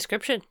a great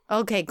description.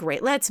 Okay,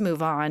 great. Let's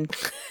move on.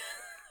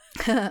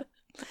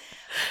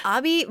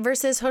 Abi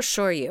versus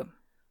Hoshoryu.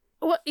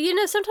 Well,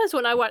 sometimes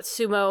when I watch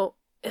sumo,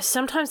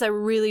 sometimes I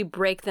really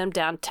break them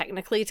down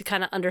technically to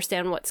kind of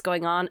understand what's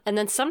going on. And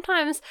then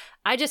sometimes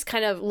I just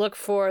kind of look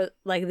for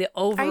like the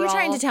overall. Are you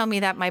trying to tell me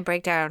that my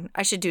breakdown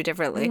I should do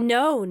differently?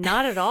 No,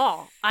 not at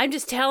all. I'm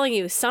just telling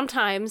you,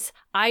 sometimes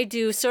I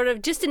do sort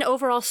of just an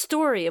overall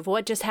story of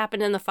what just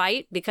happened in the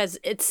fight because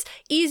it's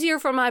easier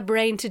for my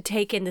brain to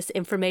take in this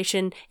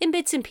information in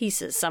bits and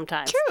pieces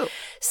sometimes. True.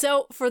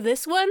 So for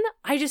this one,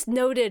 I just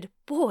noted,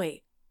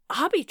 boy,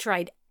 Abi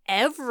tried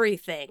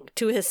everything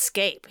to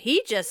escape.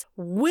 He just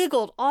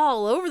wiggled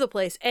all over the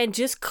place and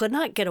just could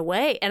not get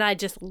away. And I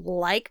just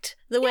liked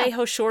the way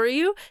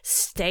Hoshoryu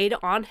stayed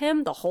on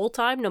him the whole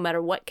time, no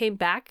matter what came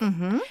back,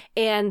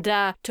 and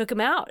took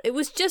him out. It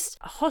was just,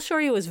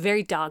 Hoshoryu was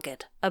very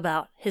dogged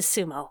about his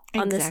sumo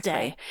on this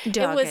day. Dogged.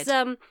 It was,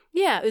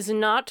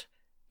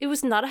 it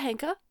was not a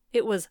henka.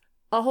 It was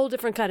a whole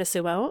different kind of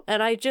sumo.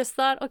 And I just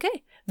thought,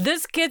 okay,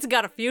 this kid's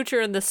got a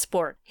future in this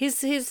sport.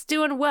 He's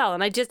doing well.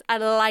 And I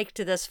liked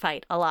this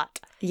fight a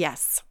lot.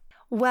 Yes.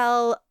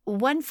 Well,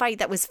 one fight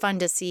that was fun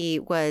to see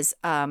was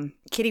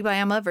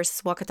Kiribayama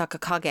versus Wakataka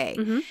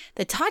Kage.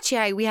 The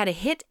Tachiai, we had a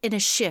hit and a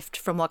shift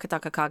from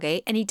Wakataka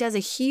Kage, and he does a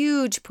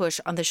huge push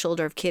on the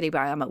shoulder of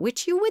Kiribayama,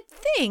 which you would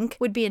think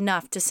would be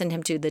enough to send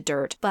him to the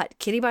dirt. But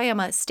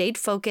Kiribayama stayed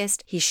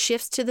focused. He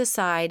shifts to the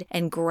side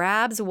and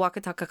grabs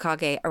Wakataka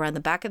Kage around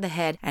the back of the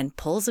head and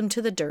pulls him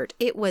to the dirt.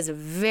 It was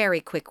very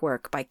quick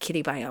work by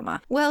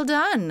Kiribayama. Well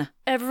done.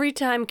 Every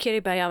time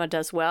Kiribayama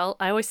does well,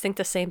 I always think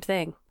the same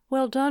thing.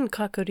 Well done,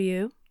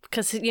 Kakuryu.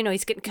 Because,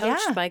 he's getting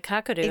coached by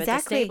Kakuryu at the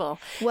stable.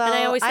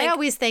 Well, and I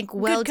always think,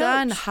 well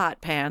done, hot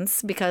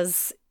pants,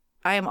 because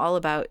I am all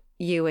about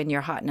you and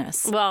your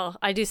hotness. Well,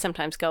 I do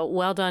sometimes go,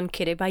 well done,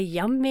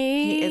 Kiribayama.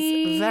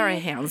 He is very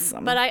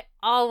handsome. But I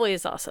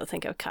always also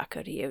think of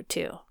Kakuryu,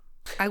 too.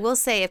 I will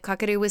say, if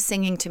Kakuryu was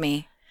singing to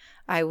me,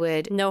 I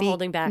would...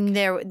 holding back.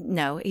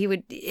 No, he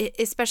would,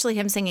 especially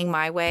him singing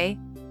My Way.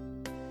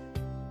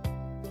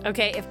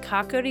 Okay, if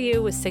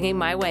Kakuryu was singing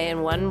My Way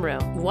in one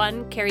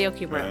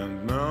karaoke room.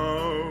 And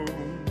now,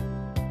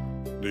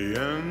 the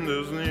end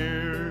is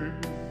near.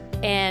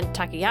 And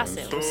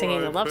Takayasu was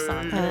singing a love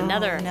song in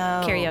another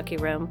karaoke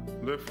room.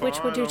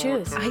 Which would you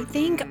choose? I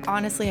think,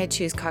 honestly, I'd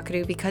choose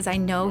Kakuryu because I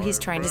know he's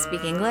trying to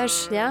speak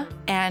English. Yeah?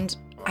 And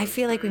I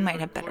feel like we might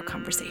have better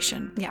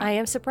conversation. Yeah. I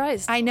am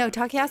surprised. I know.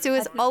 Takayasu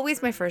is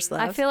always my first love.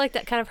 I feel like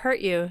that kind of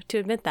hurt you to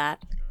admit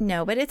that.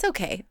 No, but it's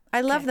okay.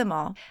 I love them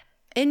all.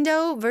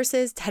 Endo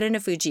versus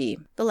Terunofuji.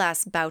 The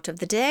last bout of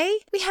the day,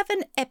 we have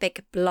an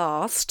epic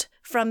blast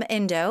from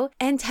Endo,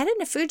 and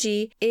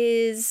Terunofuji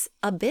is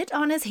a bit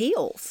on his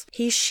heels.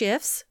 He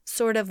shifts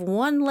sort of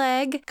one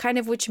leg, kind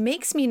of, which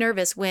makes me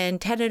nervous when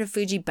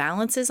Terunofuji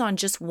balances on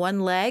just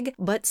one leg,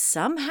 but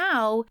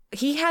somehow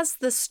he has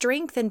the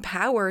strength and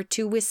power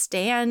to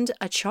withstand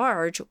a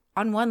charge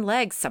on one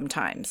leg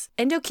sometimes.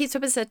 Endo keeps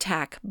up his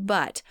attack,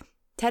 but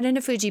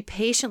Terunofuji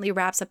patiently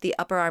wraps up the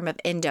upper arm of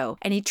Endo,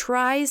 and he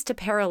tries to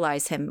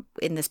paralyze him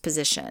in this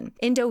position.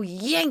 Endo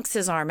yanks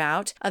his arm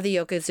out of the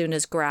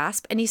Yokozuna's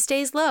grasp, and he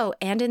stays low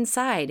and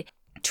inside,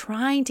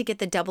 trying to get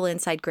the double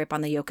inside grip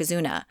on the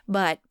Yokozuna.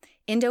 But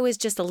Endo is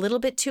just a little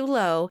bit too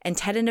low, and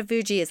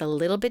Terunofuji is a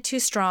little bit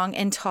too strong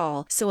and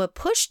tall, so a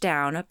push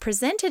down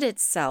presented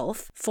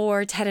itself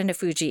for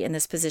Terunofuji in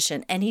this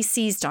position, and he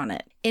seized on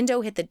it.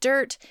 Endo hit the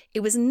dirt.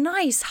 It was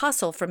nice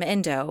hustle from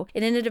Endo.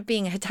 It ended up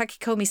being a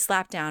Hitakikomi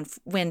slapdown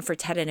win for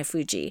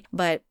Terunofuji,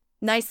 but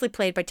nicely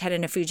played by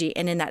Terunofuji,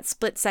 and in that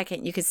split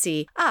second, you could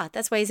see,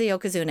 that's why he's a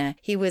Yokozuna.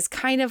 He was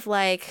kind of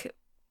like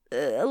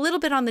a little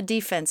bit on the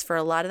defense for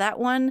a lot of that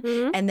one.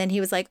 And then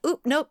he was like,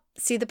 oop, nope,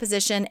 see the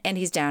position, and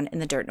he's down in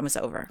the dirt, and it was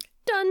over.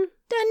 Done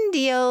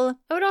deal.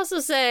 I would also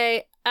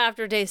say,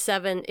 after day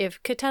 7,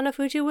 if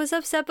Terunofuji was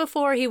upset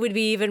before, he would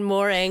be even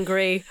more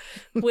angry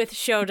with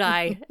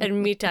Shodai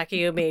and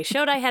Mitakeumi.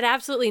 Shodai had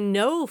absolutely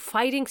no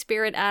fighting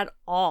spirit at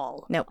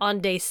all. No. On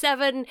day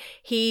 7,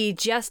 he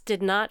just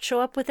did not show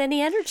up with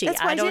any energy.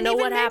 That's why I don't know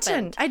what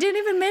happened. I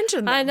didn't even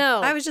mention them. I know.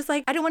 I was just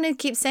like, I don't want to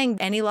keep saying,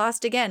 and he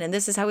lost again, and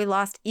this is how he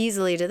lost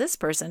easily to this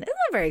person. It's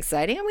not very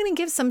exciting. I'm going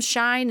to give some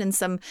shine and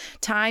some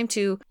time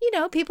to,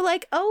 people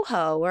like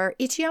Oho or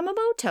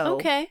Ichiyamamoto.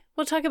 Okay.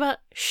 We'll talk about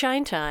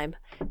shine time.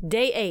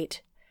 Day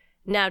 8.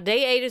 Now,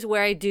 day 8 is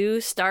where I do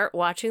start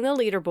watching the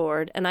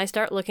leaderboard and I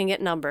start looking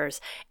at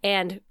numbers.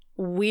 And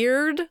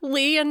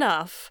weirdly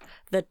enough,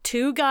 the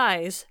two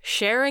guys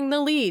sharing the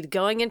lead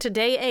going into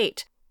day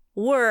 8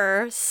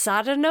 were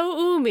Sadano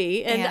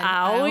Umi and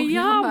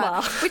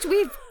Aoyama. Which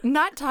we've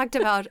not talked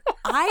about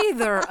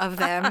either of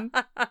them,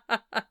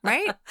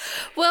 right?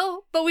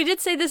 Well, but we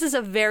did say this is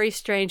a very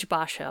strange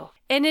basho.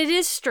 And it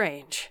is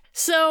strange.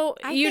 So,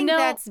 I think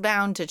that's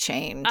bound to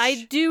change.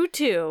 I do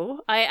too.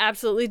 I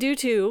absolutely do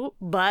too.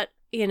 But,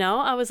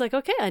 I was like,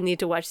 okay, I need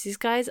to watch these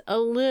guys a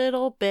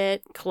little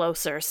bit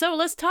closer. So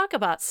let's talk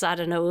about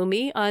Sadano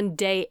Umi on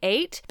day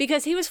 8,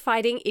 because he was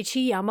fighting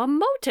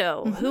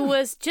Ichiyamamoto, who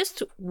was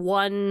just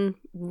one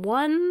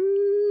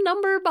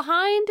number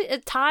behind,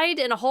 tied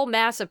in a whole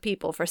mass of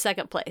people for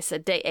second place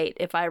at day 8,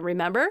 if I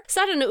remember.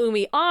 Sadano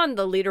Umi on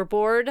the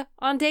leaderboard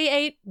on day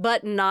 8,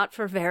 but not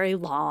for very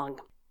long.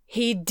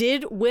 He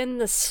did win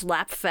the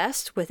slap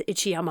fest with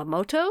Ichi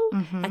Yamamoto.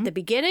 At the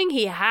beginning,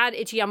 he had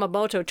Ichi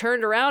Yamamoto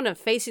turned around and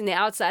facing the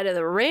outside of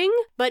the ring.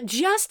 But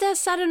just as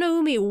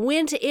Sadanoumi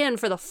went in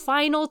for the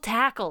final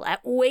tackle at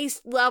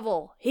waist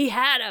level, he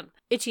had him.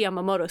 Ichi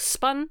Yamamoto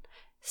spun,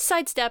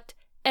 sidestepped,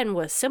 and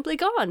was simply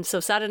gone. So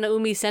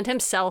Sadanoumi sent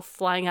himself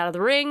flying out of the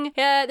ring.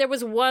 There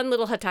was one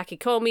little Hataki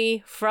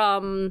Komi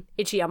from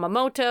Ichi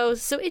Yamamoto.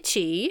 So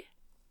Ichi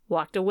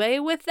walked away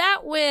with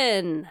that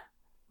win.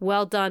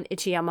 Well done,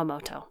 Ichi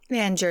Yamamoto.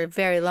 And your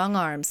very long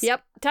arms.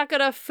 Yep.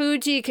 Takara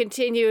Fuji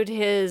continued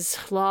his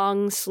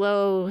long,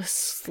 slow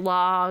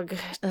slog.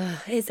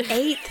 His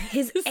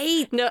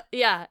eighth. No,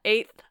 yeah,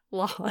 8th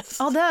loss.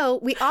 Although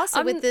we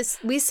also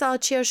we saw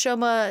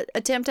Chiyoshima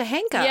attempt a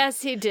handcuff.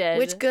 Yes, he did.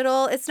 Which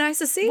it's nice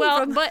to see.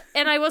 Well,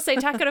 and I will say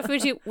Takara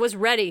Fuji was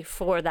ready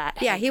for that.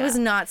 Yeah, he was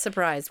not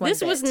surprised.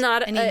 This was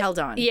not, and he held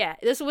on. Yeah,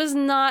 this was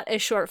not a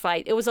short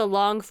fight. It was a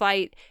long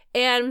fight,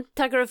 and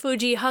Takara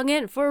Fuji hung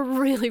in for a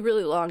really,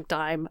 really long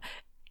time.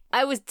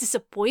 I was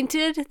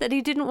disappointed that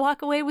he didn't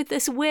walk away with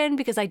this win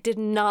because I did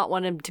not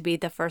want him to be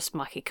the first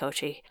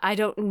Makikochi. I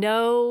don't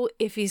know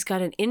if he's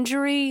got an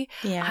injury.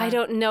 Yeah. I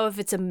don't know if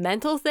it's a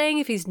mental thing,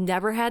 if he's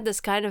never had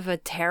this kind of a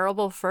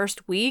terrible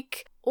first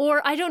week.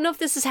 Or I don't know if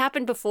this has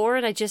happened before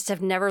and I just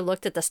have never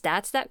looked at the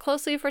stats that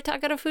closely for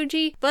Takara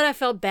Fuji. But I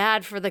felt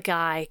bad for the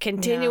guy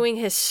continuing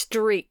his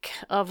streak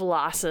of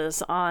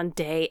losses on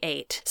day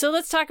 8. So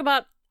let's talk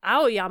about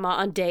Aoyama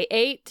on day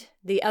 8.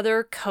 The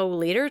other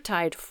co-leader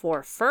tied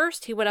for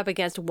first. He went up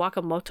against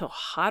Wakamoto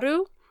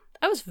Haru.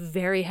 I was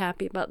very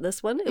happy about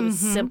this one. It was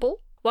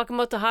simple.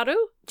 Wakamoto Haru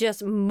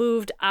just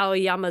moved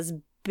Aoyama's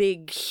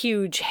big,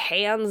 huge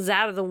hands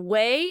out of the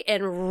way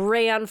and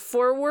ran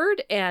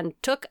forward and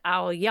took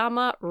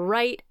Aoyama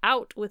right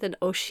out with an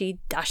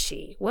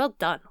Oshidashi. Well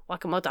done,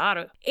 Wakamoto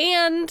Haru.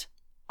 And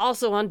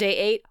also on day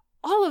 8,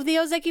 all of the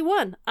Ozeki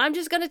won. I'm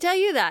just going to tell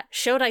you that.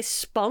 Shodai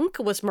Spunk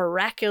was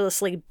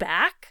miraculously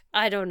back.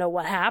 I don't know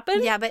what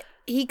happened. Yeah, but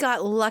he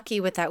got lucky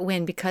with that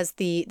win because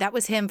that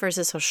was him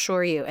versus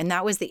Hoshoryu. And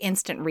that was the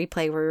instant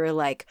replay where we were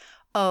like,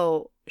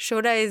 oh,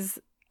 Shodai's,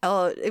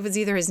 it was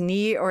either his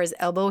knee or his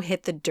elbow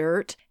hit the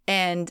dirt.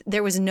 And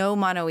there was no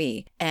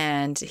mono-e.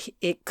 And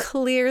it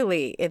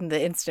clearly in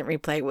the instant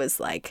replay was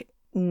like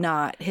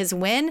not his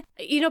win.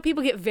 You know,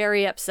 people get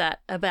very upset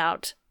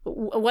about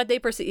what they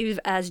perceive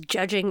as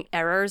judging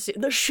errors.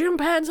 The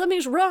Shimpan,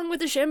 something's wrong with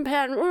the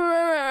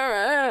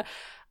Shimpan.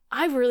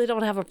 I really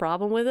don't have a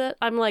problem with it.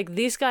 I'm like,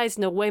 these guys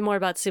know way more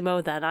about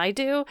sumo than I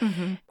do.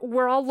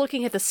 We're all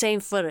looking at the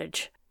same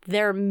footage.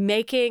 They're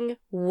making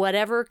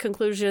whatever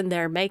conclusion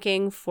they're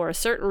making for a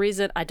certain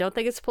reason. I don't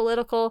think it's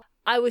political.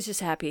 I was just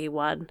happy he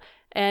won.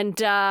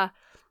 And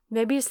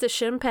maybe it's the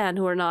Shimpan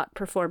who are not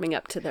performing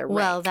up to their rank.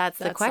 Well, that's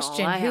the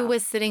question. Who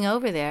was sitting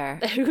over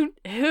there?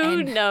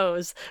 Who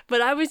knows?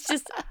 But I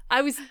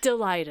was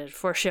delighted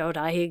for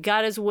Shodai. He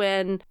got his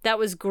win. That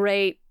was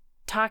great.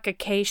 Taka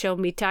Keisho,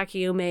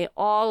 Mitaki Ume,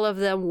 all of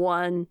them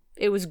won.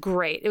 It was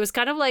great. It was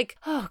kind of like,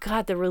 oh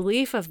God, the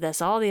relief of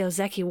this. All the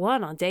Ozeki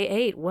won on day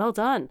 8. Well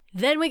done.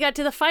 Then we got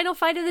to the final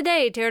fight of the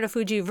day,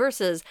 Terunofuji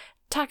versus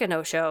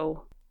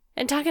Takanosho.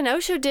 And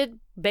Takanosho did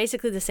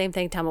basically the same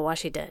thing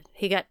Tamawashi did.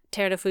 He got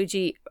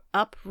Terunofuji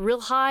up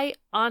real high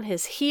on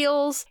his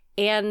heels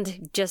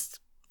and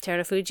just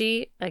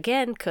Terunofuji,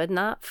 again, could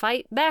not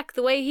fight back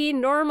the way he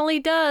normally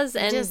does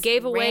and just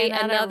gave away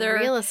another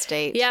real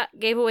estate. Yeah,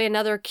 gave away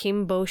another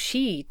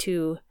Kimboshi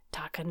to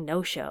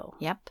Takanosho.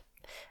 Yep.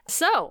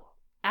 So,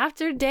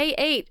 after day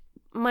 8,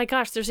 my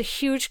gosh, there's a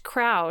huge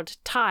crowd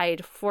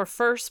tied for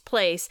first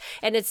place,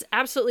 and it's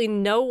absolutely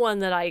no one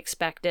that I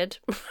expected.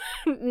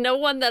 No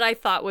one that I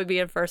thought would be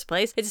in first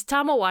place. It's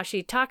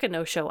Tamawashi,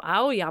 Takanosho,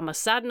 Aoyama,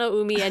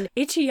 Sadanoumi, and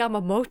Ichi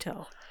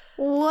Yamamoto.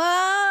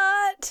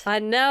 What? I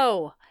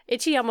know.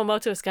 Ichi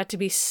Yamamoto has got to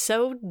be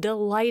so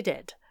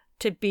delighted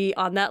to be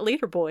on that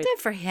leaderboard. Good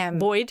for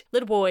him.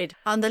 Leaderboard.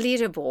 On the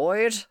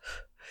leaderboard.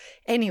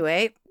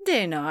 Anyway,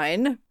 day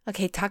 9.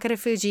 Okay, Takara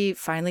Fuji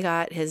finally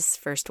got his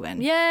first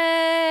win.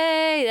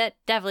 Yay! That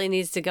definitely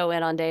needs to go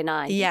in on day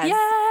 9. Yes.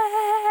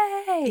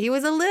 Yay! He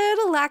was a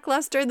little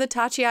lackluster in the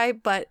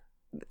Tachiai, but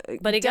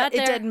he got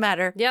there. It didn't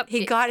matter. Yep.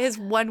 He got his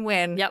one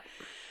win. Yep.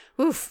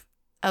 Oof.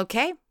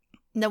 Okay.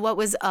 Now, what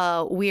was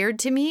weird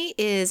to me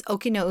is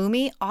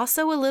Okinoumi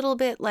also a little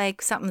bit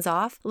like something's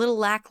off, a little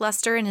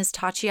lackluster in his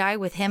Tachiai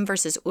with him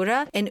versus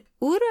Ura. And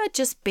Ura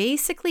just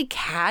basically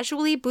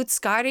casually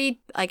Butskari,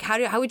 like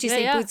how would you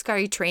say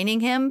Butskari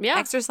training him,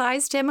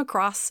 exercised him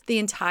across the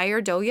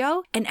entire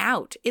dojo and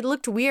out. It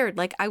looked weird.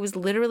 Like I was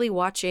literally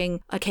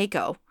watching a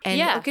Keiko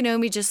and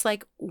Okinoumi just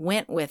like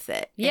went with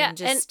it and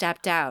just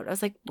stepped out. I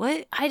was like,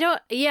 what?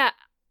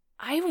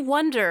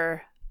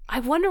 I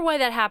wonder why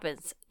that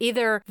happens.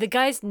 Either the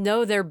guys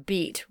know their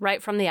beat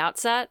right from the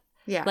outset.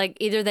 Yeah. Like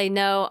either they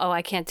know, oh,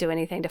 I can't do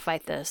anything to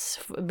fight this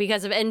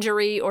because of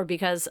injury or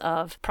because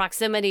of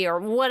proximity or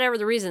whatever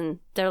the reason.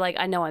 They're like,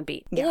 I know I'm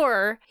beat. Yeah.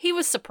 Or he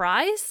was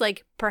surprised.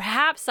 Like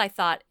perhaps I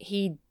thought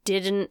he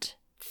didn't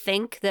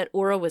think that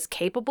Ura was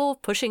capable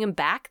of pushing him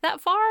back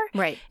that far.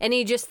 Right. And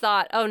he just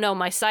thought, oh no,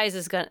 my size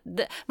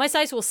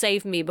will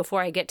save me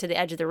before I get to the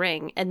edge of the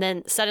ring. And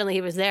then suddenly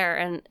he was there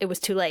and it was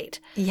too late.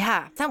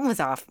 Yeah, something was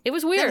off. It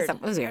was weird.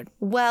 It was weird.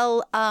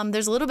 Well,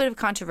 there's a little bit of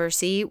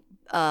controversy.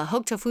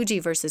 Hokuto Fuji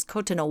versus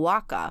Kota no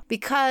Waka,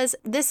 because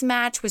this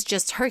match was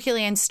just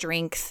Herculean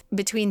strength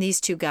between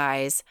these two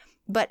guys.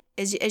 But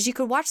as you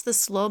could watch the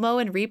slow-mo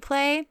and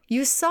replay,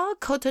 you saw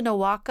Kota no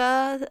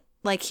Waka,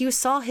 like you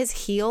saw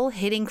his heel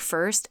hitting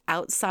first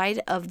outside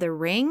of the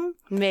ring.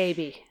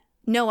 Maybe.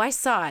 No, I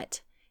saw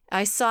it.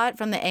 I saw it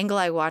from the angle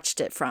I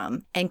watched it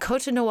from. And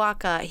Kota no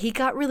Waka, he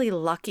got really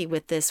lucky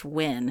with this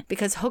win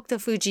because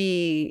Hokuto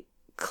Fuji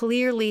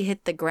clearly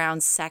hit the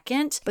ground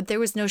second, but there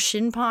was no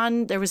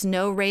shinpon, there was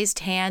no raised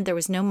hand, there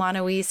was no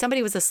mono-e.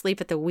 Somebody was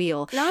asleep at the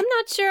wheel. No, I'm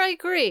not sure I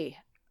agree.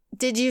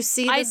 Did you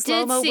see the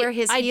slow-mo where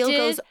his heel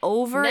goes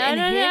over and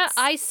hits?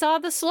 No. I saw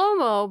the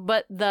slow-mo,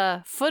 but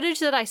the footage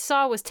that I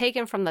saw was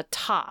taken from the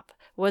top,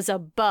 was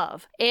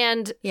above.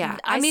 And yeah,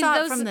 I mean,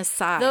 saw it from the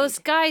side. Those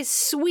guys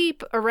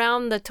sweep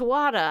around the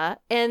Tawada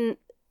and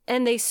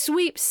they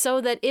sweep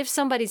so that if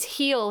somebody's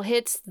heel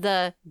hits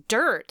the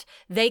dirt,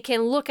 they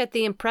can look at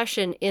the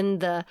impression in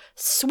the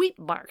sweep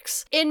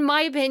marks. In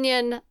my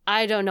opinion,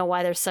 I don't know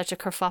why there's such a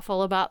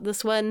kerfuffle about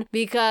this one,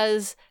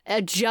 because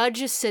a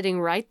judge is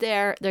sitting right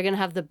there. They're going to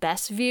have the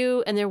best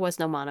view, and there was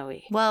no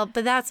mono-e. Well,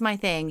 but that's my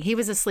thing. He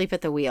was asleep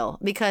at the wheel,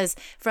 because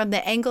from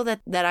the angle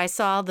that I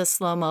saw, the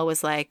slow-mo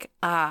was like,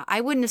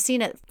 I wouldn't have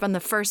seen it from the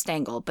first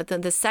angle, but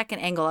then the second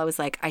angle, I was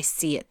like, I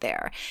see it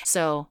there.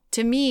 So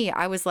to me,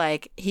 I was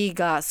like, he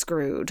got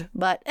screwed,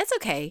 but it's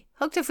okay.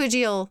 Hokuto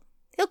Fuji he'll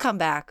come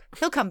back.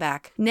 He'll come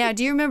back. Now,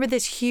 do you remember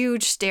this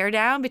huge stare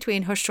down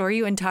between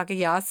Hoshoryu and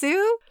Takayasu?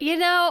 You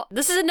know,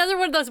 this is another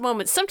one of those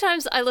moments.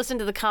 Sometimes I listen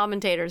to the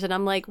commentators and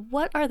I'm like,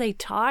 what are they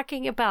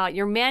talking about?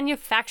 You're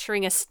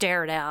manufacturing a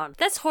stare down.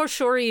 That's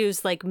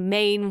Hoshoryu's like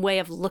main way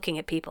of looking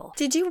at people.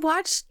 Did you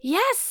watch?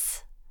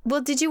 Yes.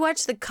 Well, did you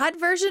watch the cut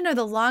version or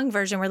the long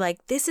version? Where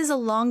like, this is a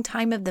long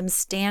time of them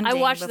standing. I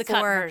watched the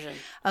cut version.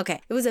 Okay.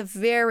 It was a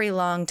very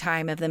long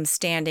time of them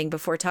standing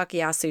before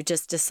Takayasu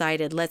just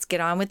decided, let's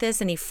get on with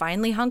this. And he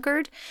finally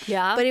hunkered.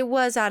 Yeah. But it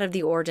was out of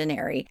the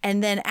ordinary.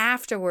 And then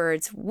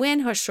afterwards,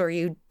 when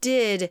Hoshoryu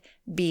did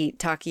beat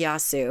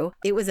Takayasu,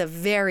 it was a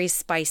very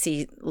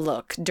spicy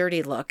look,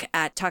 dirty look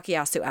at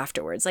Takayasu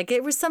afterwards. Like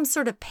it was some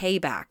sort of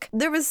payback.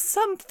 There was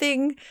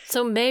something.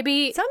 So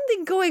maybe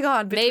something going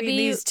on between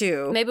these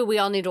two. Maybe we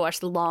all need to watch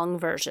the long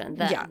version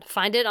then. Yeah.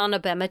 Find it on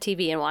Abema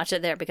TV and watch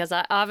it there, because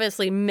I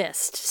obviously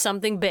missed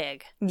something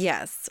big.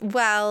 Yes.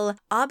 Well,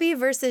 Abi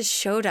versus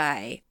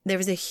Shodai. There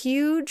was a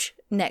huge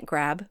net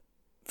grab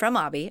from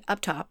Abi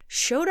up top.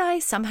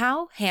 Shodai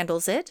somehow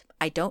handles it.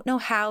 I don't know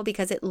how,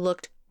 because it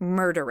looked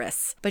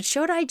murderous. But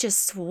Shodai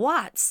just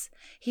swats.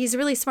 He's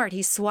really smart.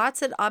 He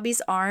swats at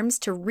Abi's arms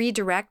to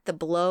redirect the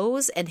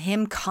blows and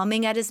him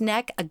coming at his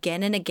neck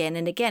again and again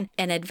and again,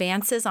 and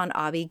advances on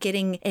Abi,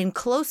 getting in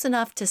close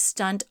enough to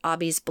stunt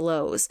Abi's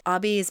blows.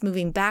 Abi is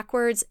moving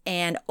backwards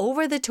and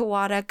over the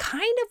Tawada,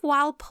 kind of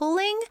while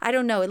pulling. I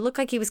don't know. It looked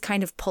like he was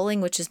kind of pulling,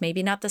 which is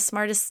maybe not the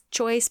smartest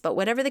choice, but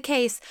whatever the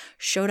case,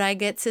 Shodai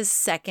gets his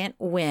second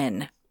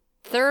win.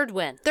 Third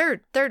win.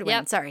 Third win.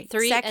 Yep. Sorry.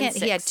 3 Second, and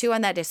 6. He had 2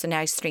 on that day, so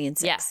now he's 3 and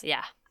 6.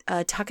 Yeah.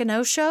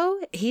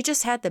 Takanosho, he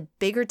just had the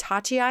bigger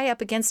Tachiai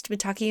up against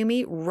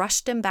Takayumi,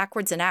 rushed him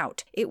backwards and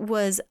out. It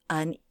was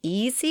an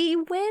easy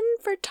win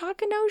for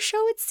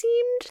Takanosho, it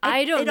seemed.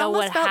 I don't know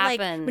what felt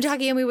happened. Like when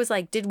Takayumi was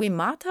like, did we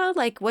mata?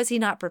 Like, was he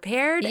not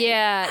prepared?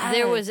 Yeah,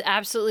 there was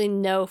absolutely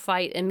no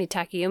fight in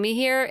Takayumi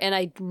here, and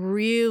I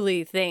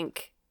really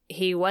think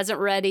he wasn't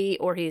ready,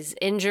 or he's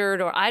injured,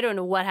 or I don't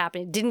know what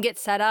happened. He didn't get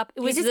set up.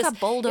 He just got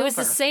bowled over. It was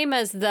the same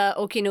as the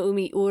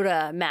Okinoumi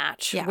Ura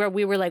match, where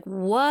we were like,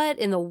 what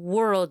in the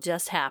world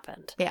just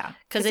happened? Yeah.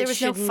 Because there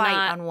was no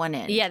fight on one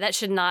end. Yeah, that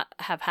should not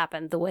have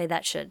happened the way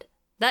that should.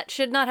 That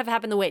should not have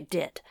happened the way it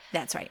did.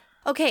 That's right.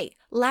 Okay,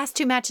 last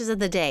 2 matches of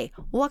the day.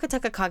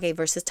 Wakataka Kage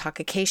versus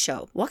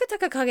Takakeisho.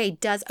 Wakataka Kage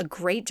does a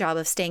great job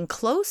of staying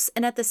close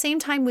and at the same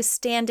time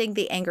withstanding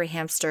the Angry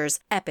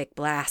Hamster's epic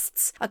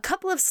blasts. A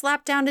couple of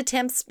slap down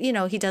attempts, he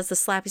does the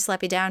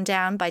slappy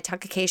down by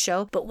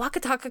Takakeisho, but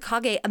Wakataka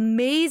Kage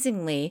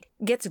amazingly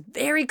gets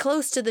very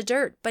close to the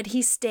dirt, but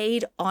he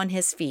stayed on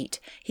his feet.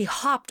 He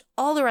hopped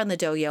all around the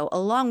doyo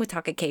along with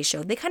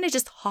Takakeisho. They kind of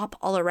just hop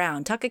all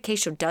around.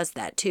 Takakeisho does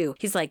that too.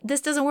 He's like,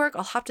 this doesn't work,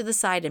 I'll hop to the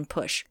side and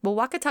push. But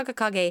Wakataka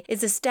Kage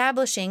is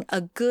establishing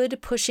a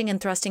good pushing and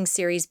thrusting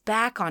series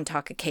back on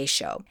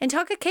Takakeisho. And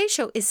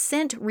Takakeisho is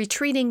sent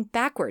retreating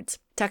backwards.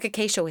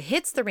 Takakeisho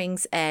hits the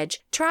ring's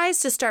edge, tries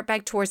to start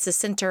back towards the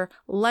center,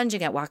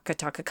 lunging at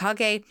Wakataka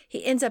Kage.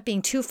 He ends up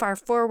being too far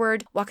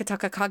forward.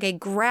 Wakataka Kage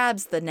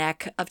grabs the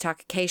neck of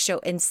Takakeisho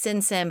and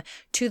sends him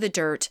to the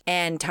dirt,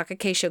 and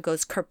Takakeisho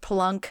goes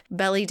kerplunk,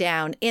 belly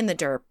down in the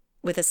dirt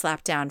with a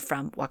slap down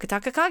from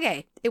Wakataka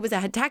Kage. It was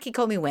a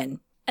Takikomi win.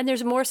 And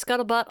there's more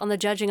scuttlebutt on the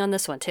judging on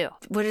this one, too.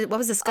 What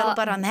was the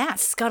scuttlebutt on that?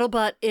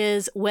 Scuttlebutt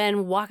is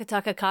when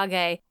Wakataka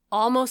Kage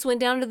almost went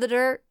down to the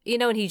dirt,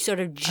 and he sort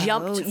of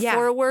jumped yeah,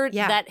 forward,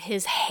 yeah. that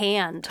his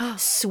hand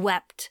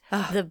swept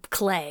the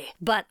clay.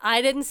 But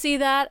I didn't see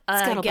that.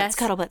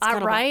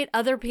 Scuttlebutt. Right?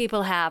 Other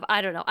people have.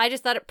 I don't know. I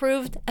just thought it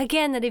proved,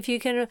 again, that if you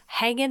can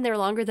hang in there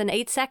longer than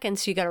 8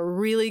 seconds, you got a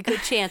really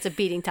good chance of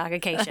beating Taka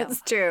Keisho.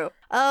 That's true.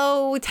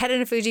 Oh,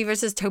 Terunofuji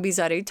versus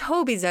Tobizaru.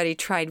 Tobizaru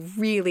tried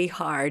really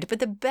hard, but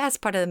the best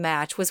part of the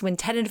match was when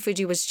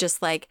Terunofuji was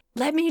just like,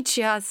 let me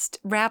just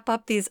wrap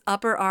up these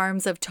upper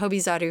arms of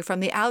Tobizaru from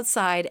the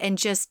outside and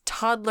just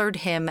toddlered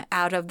him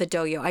out of the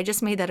doyo. I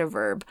just made that a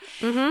verb.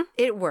 Mm-hmm.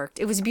 It worked.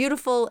 It was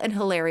beautiful and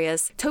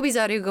hilarious.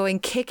 Tobizaru going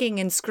kicking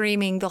and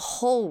screaming the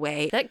whole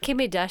way. That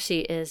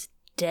Kimidashi is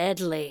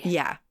deadly.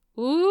 Yeah.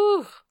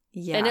 Ooh.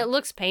 Yeah. And it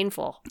looks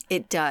painful.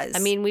 It does. I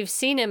mean, we've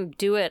seen him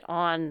do it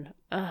on,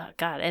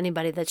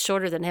 anybody that's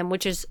shorter than him,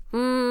 which is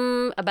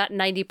about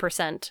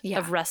 90%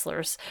 of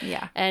wrestlers.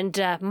 Yeah. And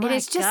and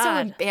it's just so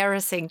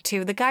embarrassing,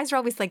 too. The guys are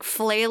always like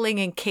flailing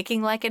and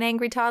kicking like an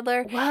angry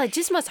toddler. Well, it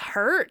just must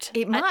hurt.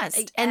 It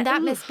must. And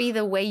that must be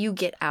the way you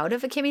get out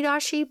of a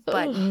Kimidashi,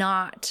 but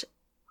not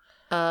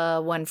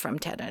one from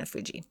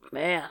Terunofuji.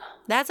 Man.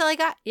 That's all I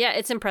got. Yeah,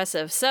 it's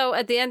impressive. So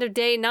at the end of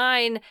day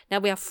 9, now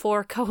we have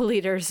 4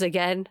 co-leaders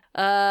again.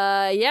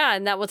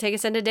 And that will take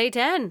us into day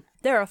 10.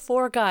 There are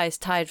 4 guys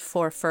tied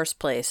for first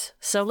place.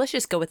 So let's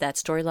just go with that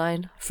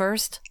storyline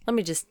first. Let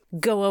me just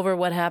go over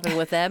what happened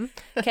with them.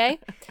 Okay?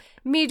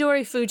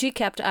 Midori Fuji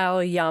kept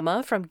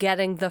Aoyama from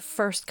getting the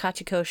first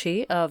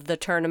Kachikoshi of the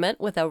tournament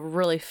with a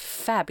really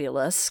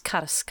fabulous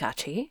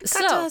Katasukachi.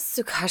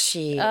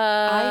 Katasukashi.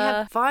 I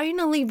have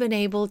finally been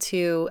able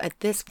to, at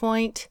this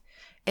point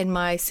in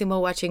my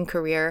sumo watching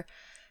career,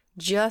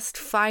 just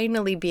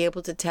finally be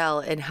able to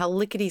tell in how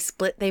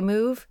lickety-split they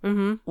move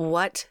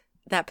what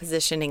that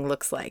positioning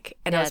looks like.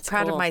 And I was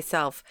proud of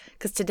myself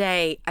because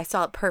today I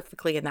saw it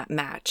perfectly in that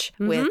match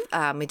with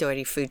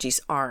Midori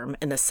Fuji's arm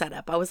in the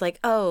setup. I was like,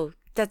 oh,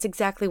 that's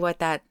exactly what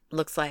that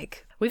looks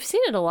like. We've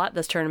seen it a lot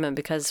this tournament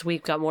because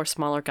we've got more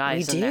smaller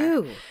guys in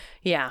there.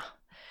 Yeah.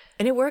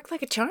 And it worked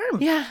like a charm.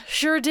 Yeah,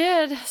 sure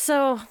did.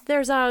 So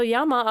there's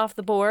Aoyama off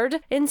the board.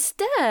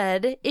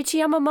 Instead,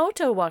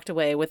 Ichiyamamoto walked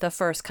away with the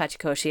first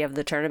Kachikoshi of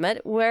the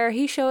tournament, where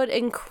he showed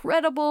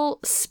incredible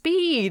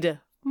speed.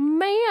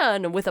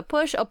 Man, with a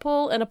push, a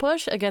pull, and a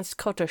push against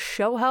Kota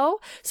Shoho.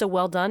 So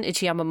well done,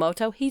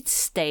 Ichiyamamoto. He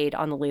stayed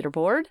on the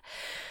leaderboard.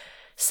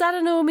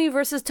 Sadanoumi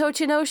versus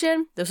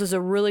Tochinoshin. This was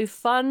a really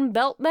fun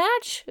belt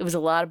match. It was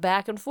a lot of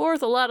back and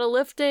forth, a lot of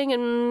lifting,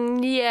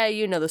 and yeah,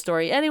 you know the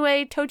story.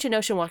 Anyway,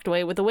 Tochinoshin walked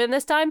away with the win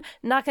this time,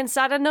 knocking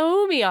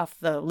Sadanoumi off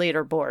the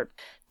leaderboard.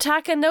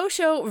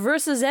 Takanosho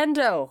versus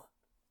Endo.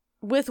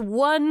 With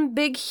one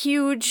big,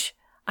 huge,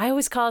 I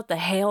always call it the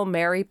Hail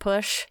Mary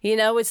push.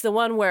 It's the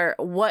one where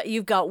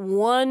you've got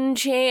one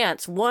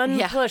chance,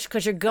 push,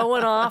 because you're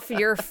going off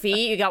your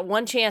feet. You got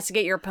one chance to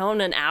get your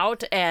opponent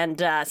out,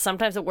 and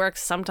sometimes it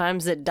works,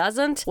 sometimes it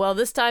doesn't. Well,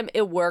 this time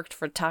it worked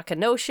for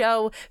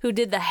Takanosho, who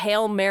did the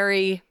Hail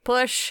Mary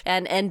push,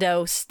 and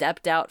Endo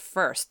stepped out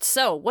first.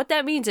 So what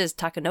that means is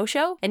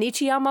Takanosho and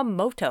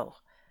Ichiyamamoto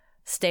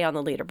stay on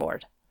the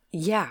leaderboard.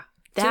 Yeah.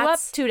 2 up,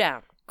 2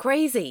 down.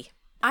 Crazy.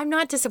 I'm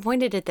not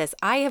disappointed at this.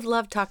 I have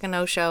loved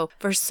Takanosho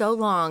for so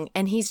long,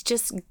 and he's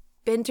just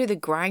been through the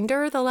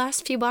grinder the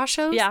last few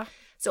bashos. Yeah.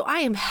 So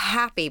I am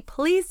happy,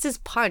 pleased as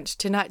punch,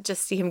 to not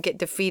just see him get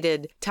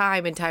defeated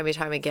time and time and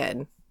time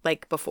again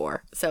like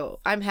before.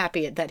 So I'm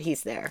happy that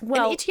he's there.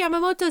 Well, and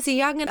Ichiyamamoto's a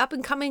young and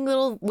up-and-coming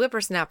little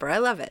whippersnapper. I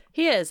love it.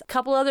 He is. A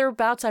couple other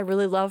bouts I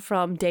really love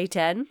from day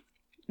 10.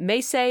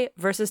 Meisei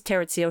versus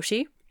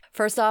Terutsuyoshi.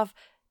 First off,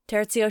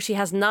 Terutsuyoshi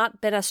has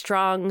not been as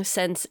strong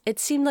since it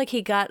seemed like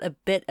he got a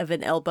bit of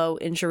an elbow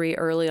injury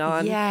early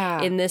on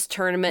in this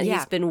tournament.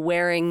 He's been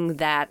wearing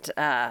that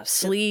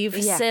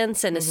sleeve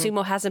since, and his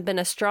sumo hasn't been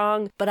as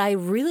strong. But I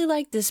really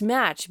like this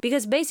match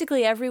because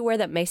basically everywhere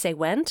that Meisei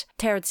went,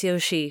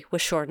 Terutsuyoshi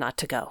was sure not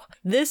to go.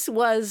 This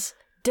was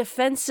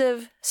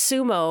defensive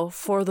sumo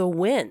for the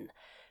win.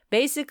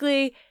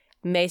 Basically,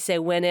 Meisei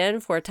went in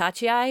for a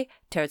tachiai.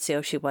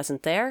 Terutsuyoshi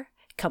wasn't there.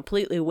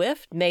 Completely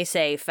whiffed.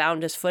 Meisei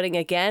found his footing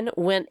again,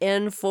 went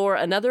in for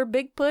another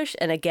big push,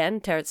 and again,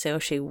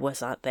 Terutsuyoshi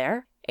was not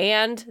there.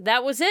 And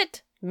that was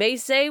it.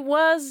 Meisei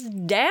was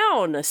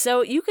down.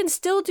 So you can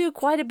still do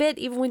quite a bit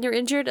even when you're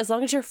injured as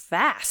long as you're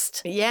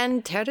fast. Yeah,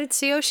 and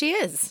Terutsuyoshi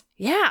is.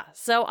 Yeah,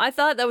 so I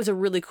thought that was a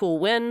really cool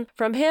win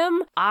from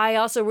him. I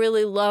also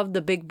really loved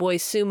the big boy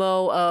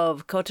sumo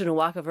of Kota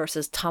Nuwaka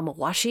versus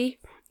Tamawashi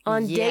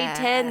on day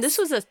 10. This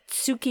was a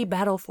Tsuki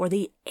battle for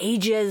the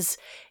ages.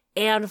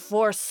 And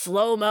for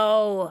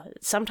slow-mo,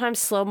 sometimes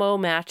slow-mo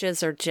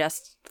matches are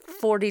just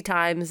 40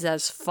 times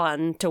as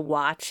fun to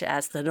watch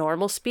as the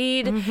normal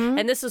speed.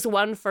 And this is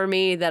one for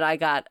me that I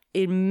got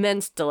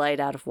immense delight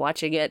out of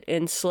watching it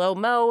in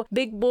slow-mo.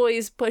 Big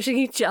boys pushing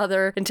each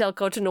other until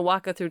Kota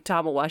Nuwaka threw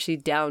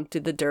Tamawashi down to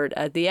the dirt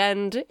at the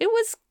end. It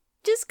was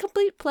just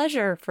complete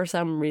pleasure for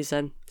some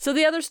reason. So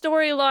the other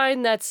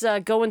storyline that's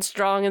going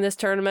strong in this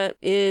tournament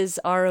is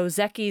our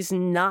Ozeki's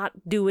not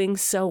doing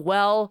so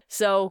well.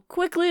 So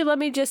quickly, let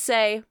me just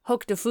say,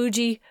 Hokuto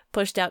Fuji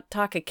pushed out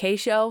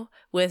Takakeisho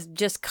with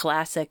just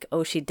classic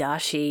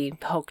Oshidashi,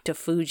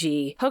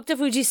 Hokutofuji.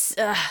 Hokutofuji's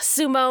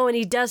sumo, and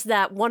he does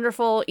that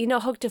wonderful,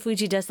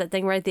 Hokutofuji does that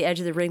thing right at the edge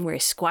of the ring where he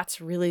squats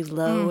really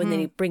low and then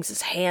he brings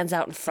his hands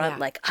out in front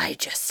like, I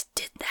just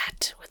did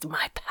that with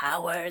my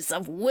powers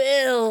of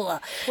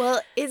will.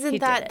 Well,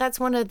 that's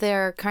one of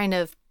their kind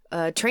of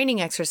training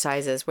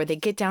exercises where they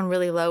get down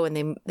really low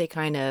and they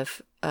kind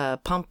of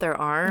pump their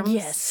arms.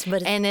 Yes,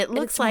 but it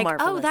looks like,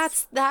 marvelous.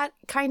 that's that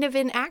kind of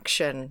in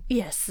action.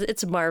 Yes,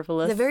 it's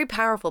marvelous. It's a very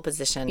powerful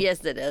position.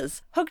 Yes, it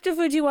is.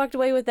 Hokutofuji walked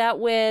away with that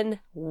win.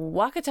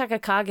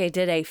 Wakataka Kage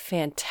did a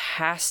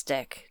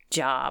fantastic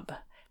job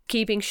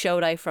keeping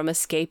Shodai from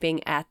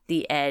escaping at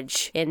the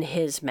edge in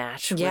his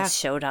match with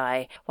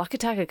Shodai.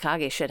 Wakataka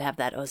Kage should have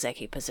that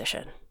Ozeki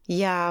position.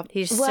 Yeah.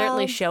 He's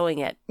certainly showing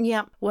it.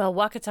 Yeah. Well,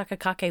 Wakataka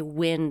Kage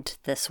winned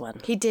this one.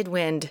 He did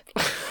win.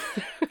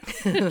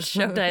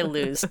 Shodai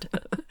lost.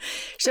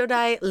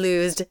 Shodai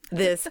lost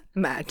this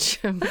match.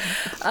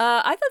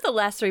 I thought the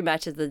last 3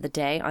 matches of the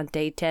day on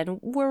day 10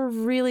 were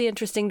really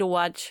interesting to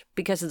watch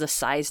because of the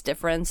size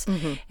difference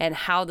and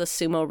how the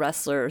sumo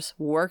wrestlers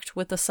worked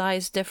with the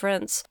size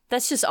difference.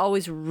 That's just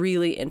always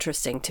really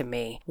interesting to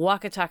me.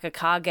 Wakataka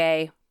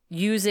Kage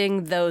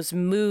using those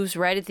moves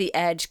right at the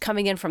edge,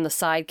 coming in from the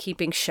side,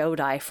 keeping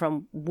Shodai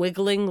from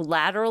wiggling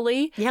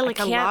laterally. Yeah, like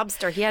a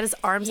lobster. He had his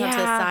arms out to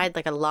the side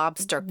like a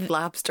lobster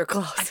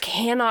claws. I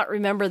cannot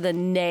remember the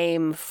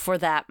name for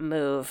that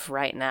move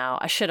right now.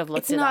 I should have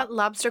looked it up. It's not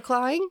lobster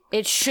clawing?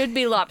 It should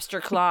be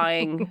lobster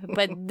clawing,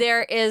 but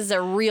there is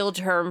a real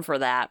term for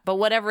that. But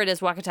whatever it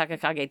is,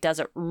 Wakataka Kage does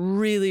it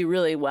really,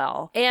 really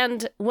well.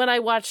 And when I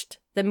watched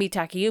the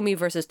Mitakeyumi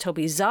versus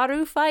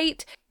Tobizaru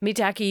fight,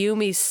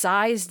 Mitakeyumi's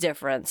size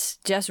difference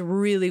just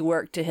really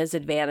worked to his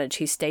advantage.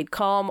 He stayed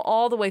calm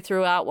all the way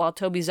throughout while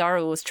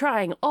Tobizaru was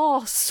trying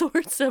all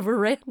sorts of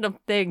random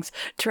things,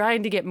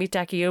 trying to get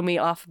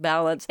Mitakeyumi off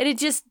balance. And it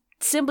just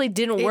simply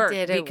didn't work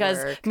because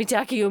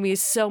Mitakeyumi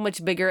is so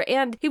much bigger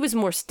and he was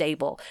more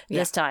stable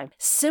this time.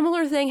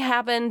 Similar thing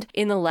happened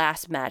in the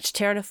last match,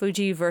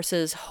 Terunofuji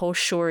versus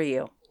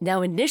Hoshoryu.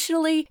 Now,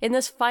 initially, in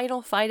this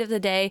final fight of the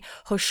day,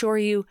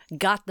 Hoshoryu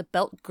got the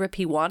belt grip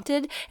he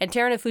wanted, and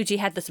Terunofuji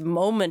had this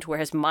moment where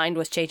his mind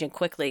was changing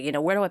quickly.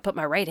 Where do I put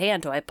my right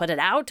hand? Do I put it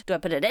out? Do I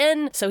put it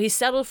in? So he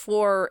settled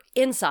for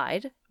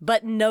inside,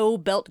 but no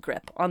belt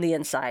grip on the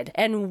inside.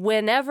 And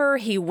whenever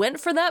he went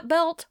for that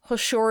belt,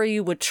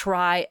 Hoshoryu would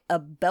try a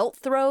belt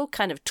throw,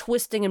 kind of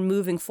twisting and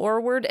moving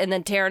forward, and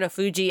then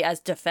Terunofuji, as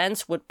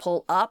defense, would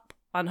pull up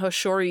on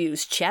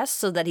Hoshoryu's chest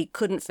so that he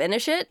couldn't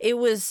finish it.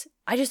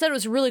 I just thought it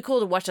was really cool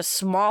to watch a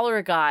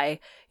smaller guy,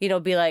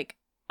 be like,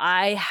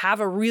 I have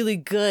a really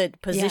good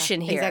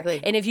position here. Exactly.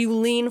 And if you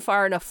lean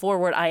far enough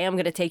forward, I am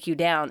going to take you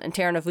down. And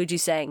Terunofuji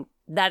saying,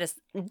 that is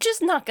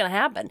just not going to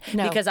happen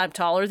because I'm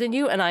taller than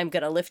you and I'm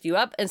going to lift you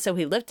up. And so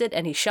he lifted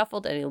and he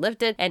shuffled and he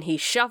lifted and he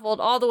shuffled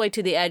all the way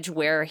to the edge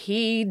where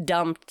he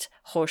dumped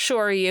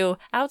Hoshoryu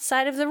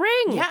outside of the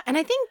ring. Yeah, and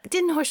I think,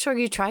 didn't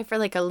Hoshoryu try for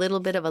like a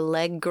little bit of a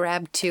leg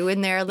grab too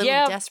in there? A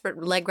little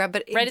desperate leg grab,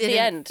 but right at the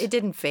end. It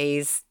didn't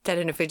phase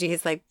Terunofuji.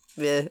 He's like,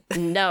 bleh.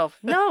 No,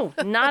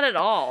 not at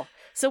all.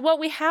 So what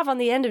we have on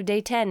the end of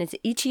day 10 is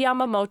Ichi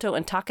Yamamoto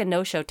and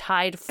Takanosho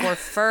tied for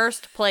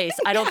first place.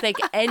 I don't think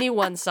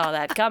anyone saw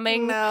that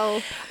coming.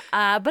 No.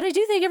 But I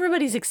do think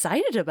everybody's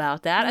excited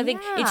about that. I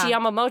think Ichi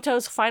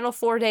Yamamoto's final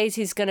 4 days,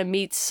 he's going to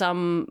meet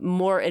some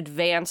more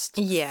advanced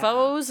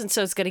foes. And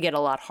so it's going to get a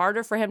lot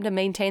harder for him to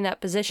maintain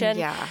that position.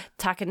 Yeah.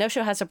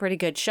 Takanosho has a pretty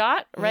good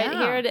shot here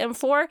at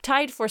M4.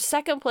 Tied for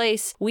second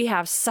place, we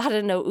have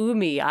Sadano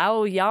Umi,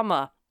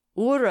 Aoyama,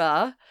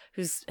 Ura,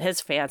 his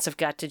fans have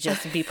got to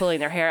just be pulling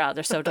their hair out.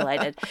 They're so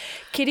delighted.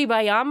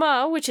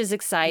 Kiribayama, which is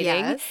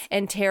exciting,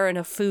 and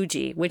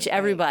Terunofuji, which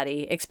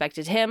everybody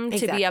expected him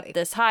to be up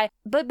this high.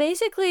 But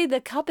basically,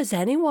 the cup is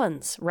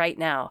anyone's right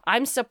now.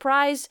 I'm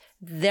surprised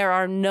there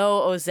are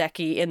no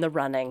Ozeki in the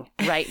running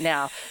right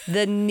now.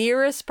 The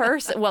nearest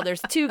person, well,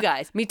 there's 2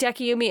 guys.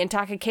 Mitakeyumi and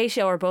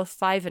Takakeisho are both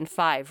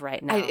 5-5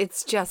 right now.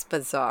 It's just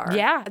bizarre.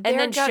 Yeah, and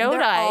then Shodai.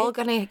 They're all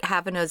going to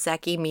have an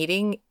Ozeki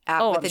meeting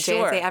with the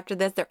JSA after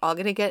this. They're all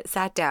going to get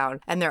sat down,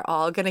 and they're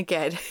all going to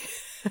get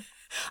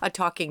a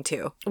talking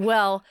to.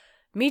 Well,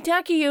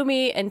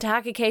 Mitakeyumi and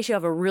Takakeisho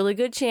have a really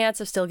good chance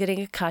of still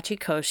getting a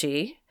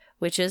Kachikoshi,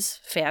 which is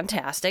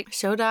fantastic.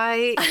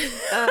 Shodai.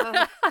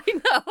 I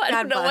know. I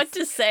don't know what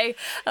to say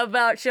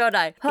about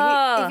Shodai.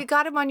 If you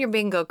got him on your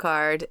bingo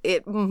card,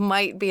 it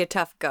might be a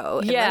tough go.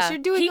 Unless you're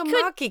doing a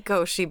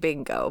Makikoshi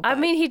bingo. I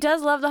mean, he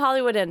does love the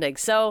Hollywood ending,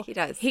 so he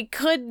does. He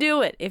could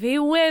do it. If he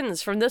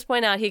wins from this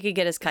point out, he could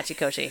get his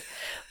Kachikoshi.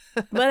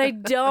 But I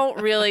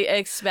don't really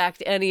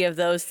expect any of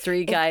those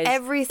 3 guys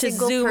to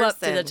zoom up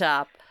to the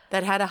top.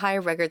 That had a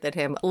higher record than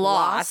him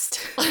lost.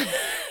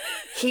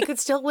 he could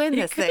still win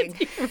this thing.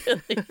 He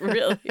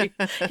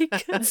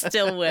could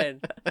still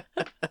win.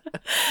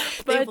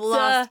 They've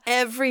lost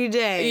every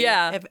day.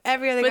 Yeah. If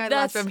every other guy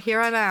lost from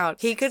here on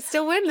out, he could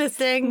still win this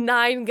thing.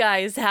 9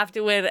 guys have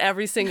to win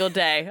every single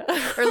day.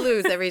 Or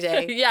lose every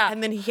day. Yeah.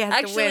 And then he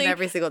has to win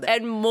every single day.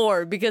 And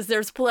more, because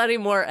there's plenty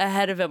more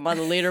ahead of him on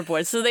the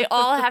leaderboard. So they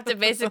all have to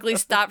basically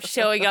stop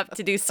showing up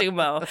to do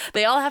sumo.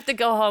 They all have to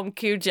go home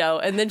Cujo,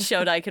 and then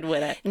Shodai could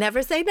win it.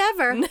 Never say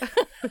never.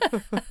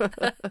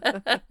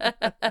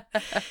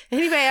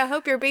 Anyway, I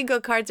hope your bingo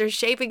cards are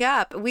shaping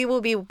up. We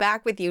will be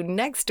back with you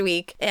next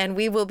week, and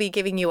we will be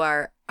giving you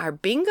our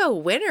bingo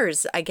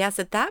winners, I guess,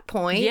 at that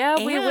point. Yeah,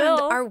 we will.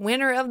 Our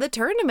winner of the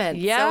tournament.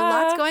 Yeah. So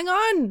lots going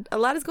on. A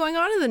lot is going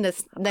on in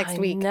the next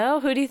week. No,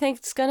 who do you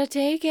think's going to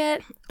take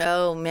it?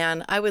 Oh,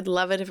 man. I would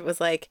love it if it was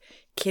like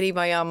Kitty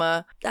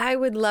Mayama. I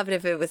would love it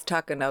if it was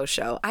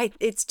Takanosho.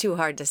 It's too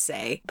hard to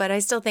say. But I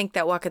still think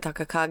that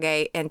Wakataka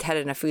Kage and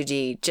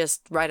Terunofuji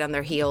just right on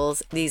their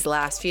heels these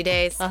last few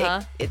days.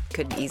 It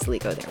could easily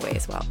go their way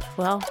as well.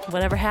 Well,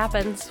 whatever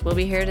happens, we'll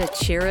be here to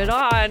cheer it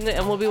on,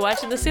 and we'll be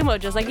watching the sumo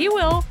just like you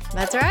will.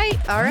 That's right.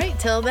 All right.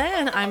 Till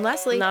then, I'm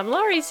Leslie. And I'm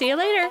Lori. See you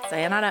later.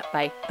 Sayonara.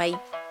 Bye. Bye.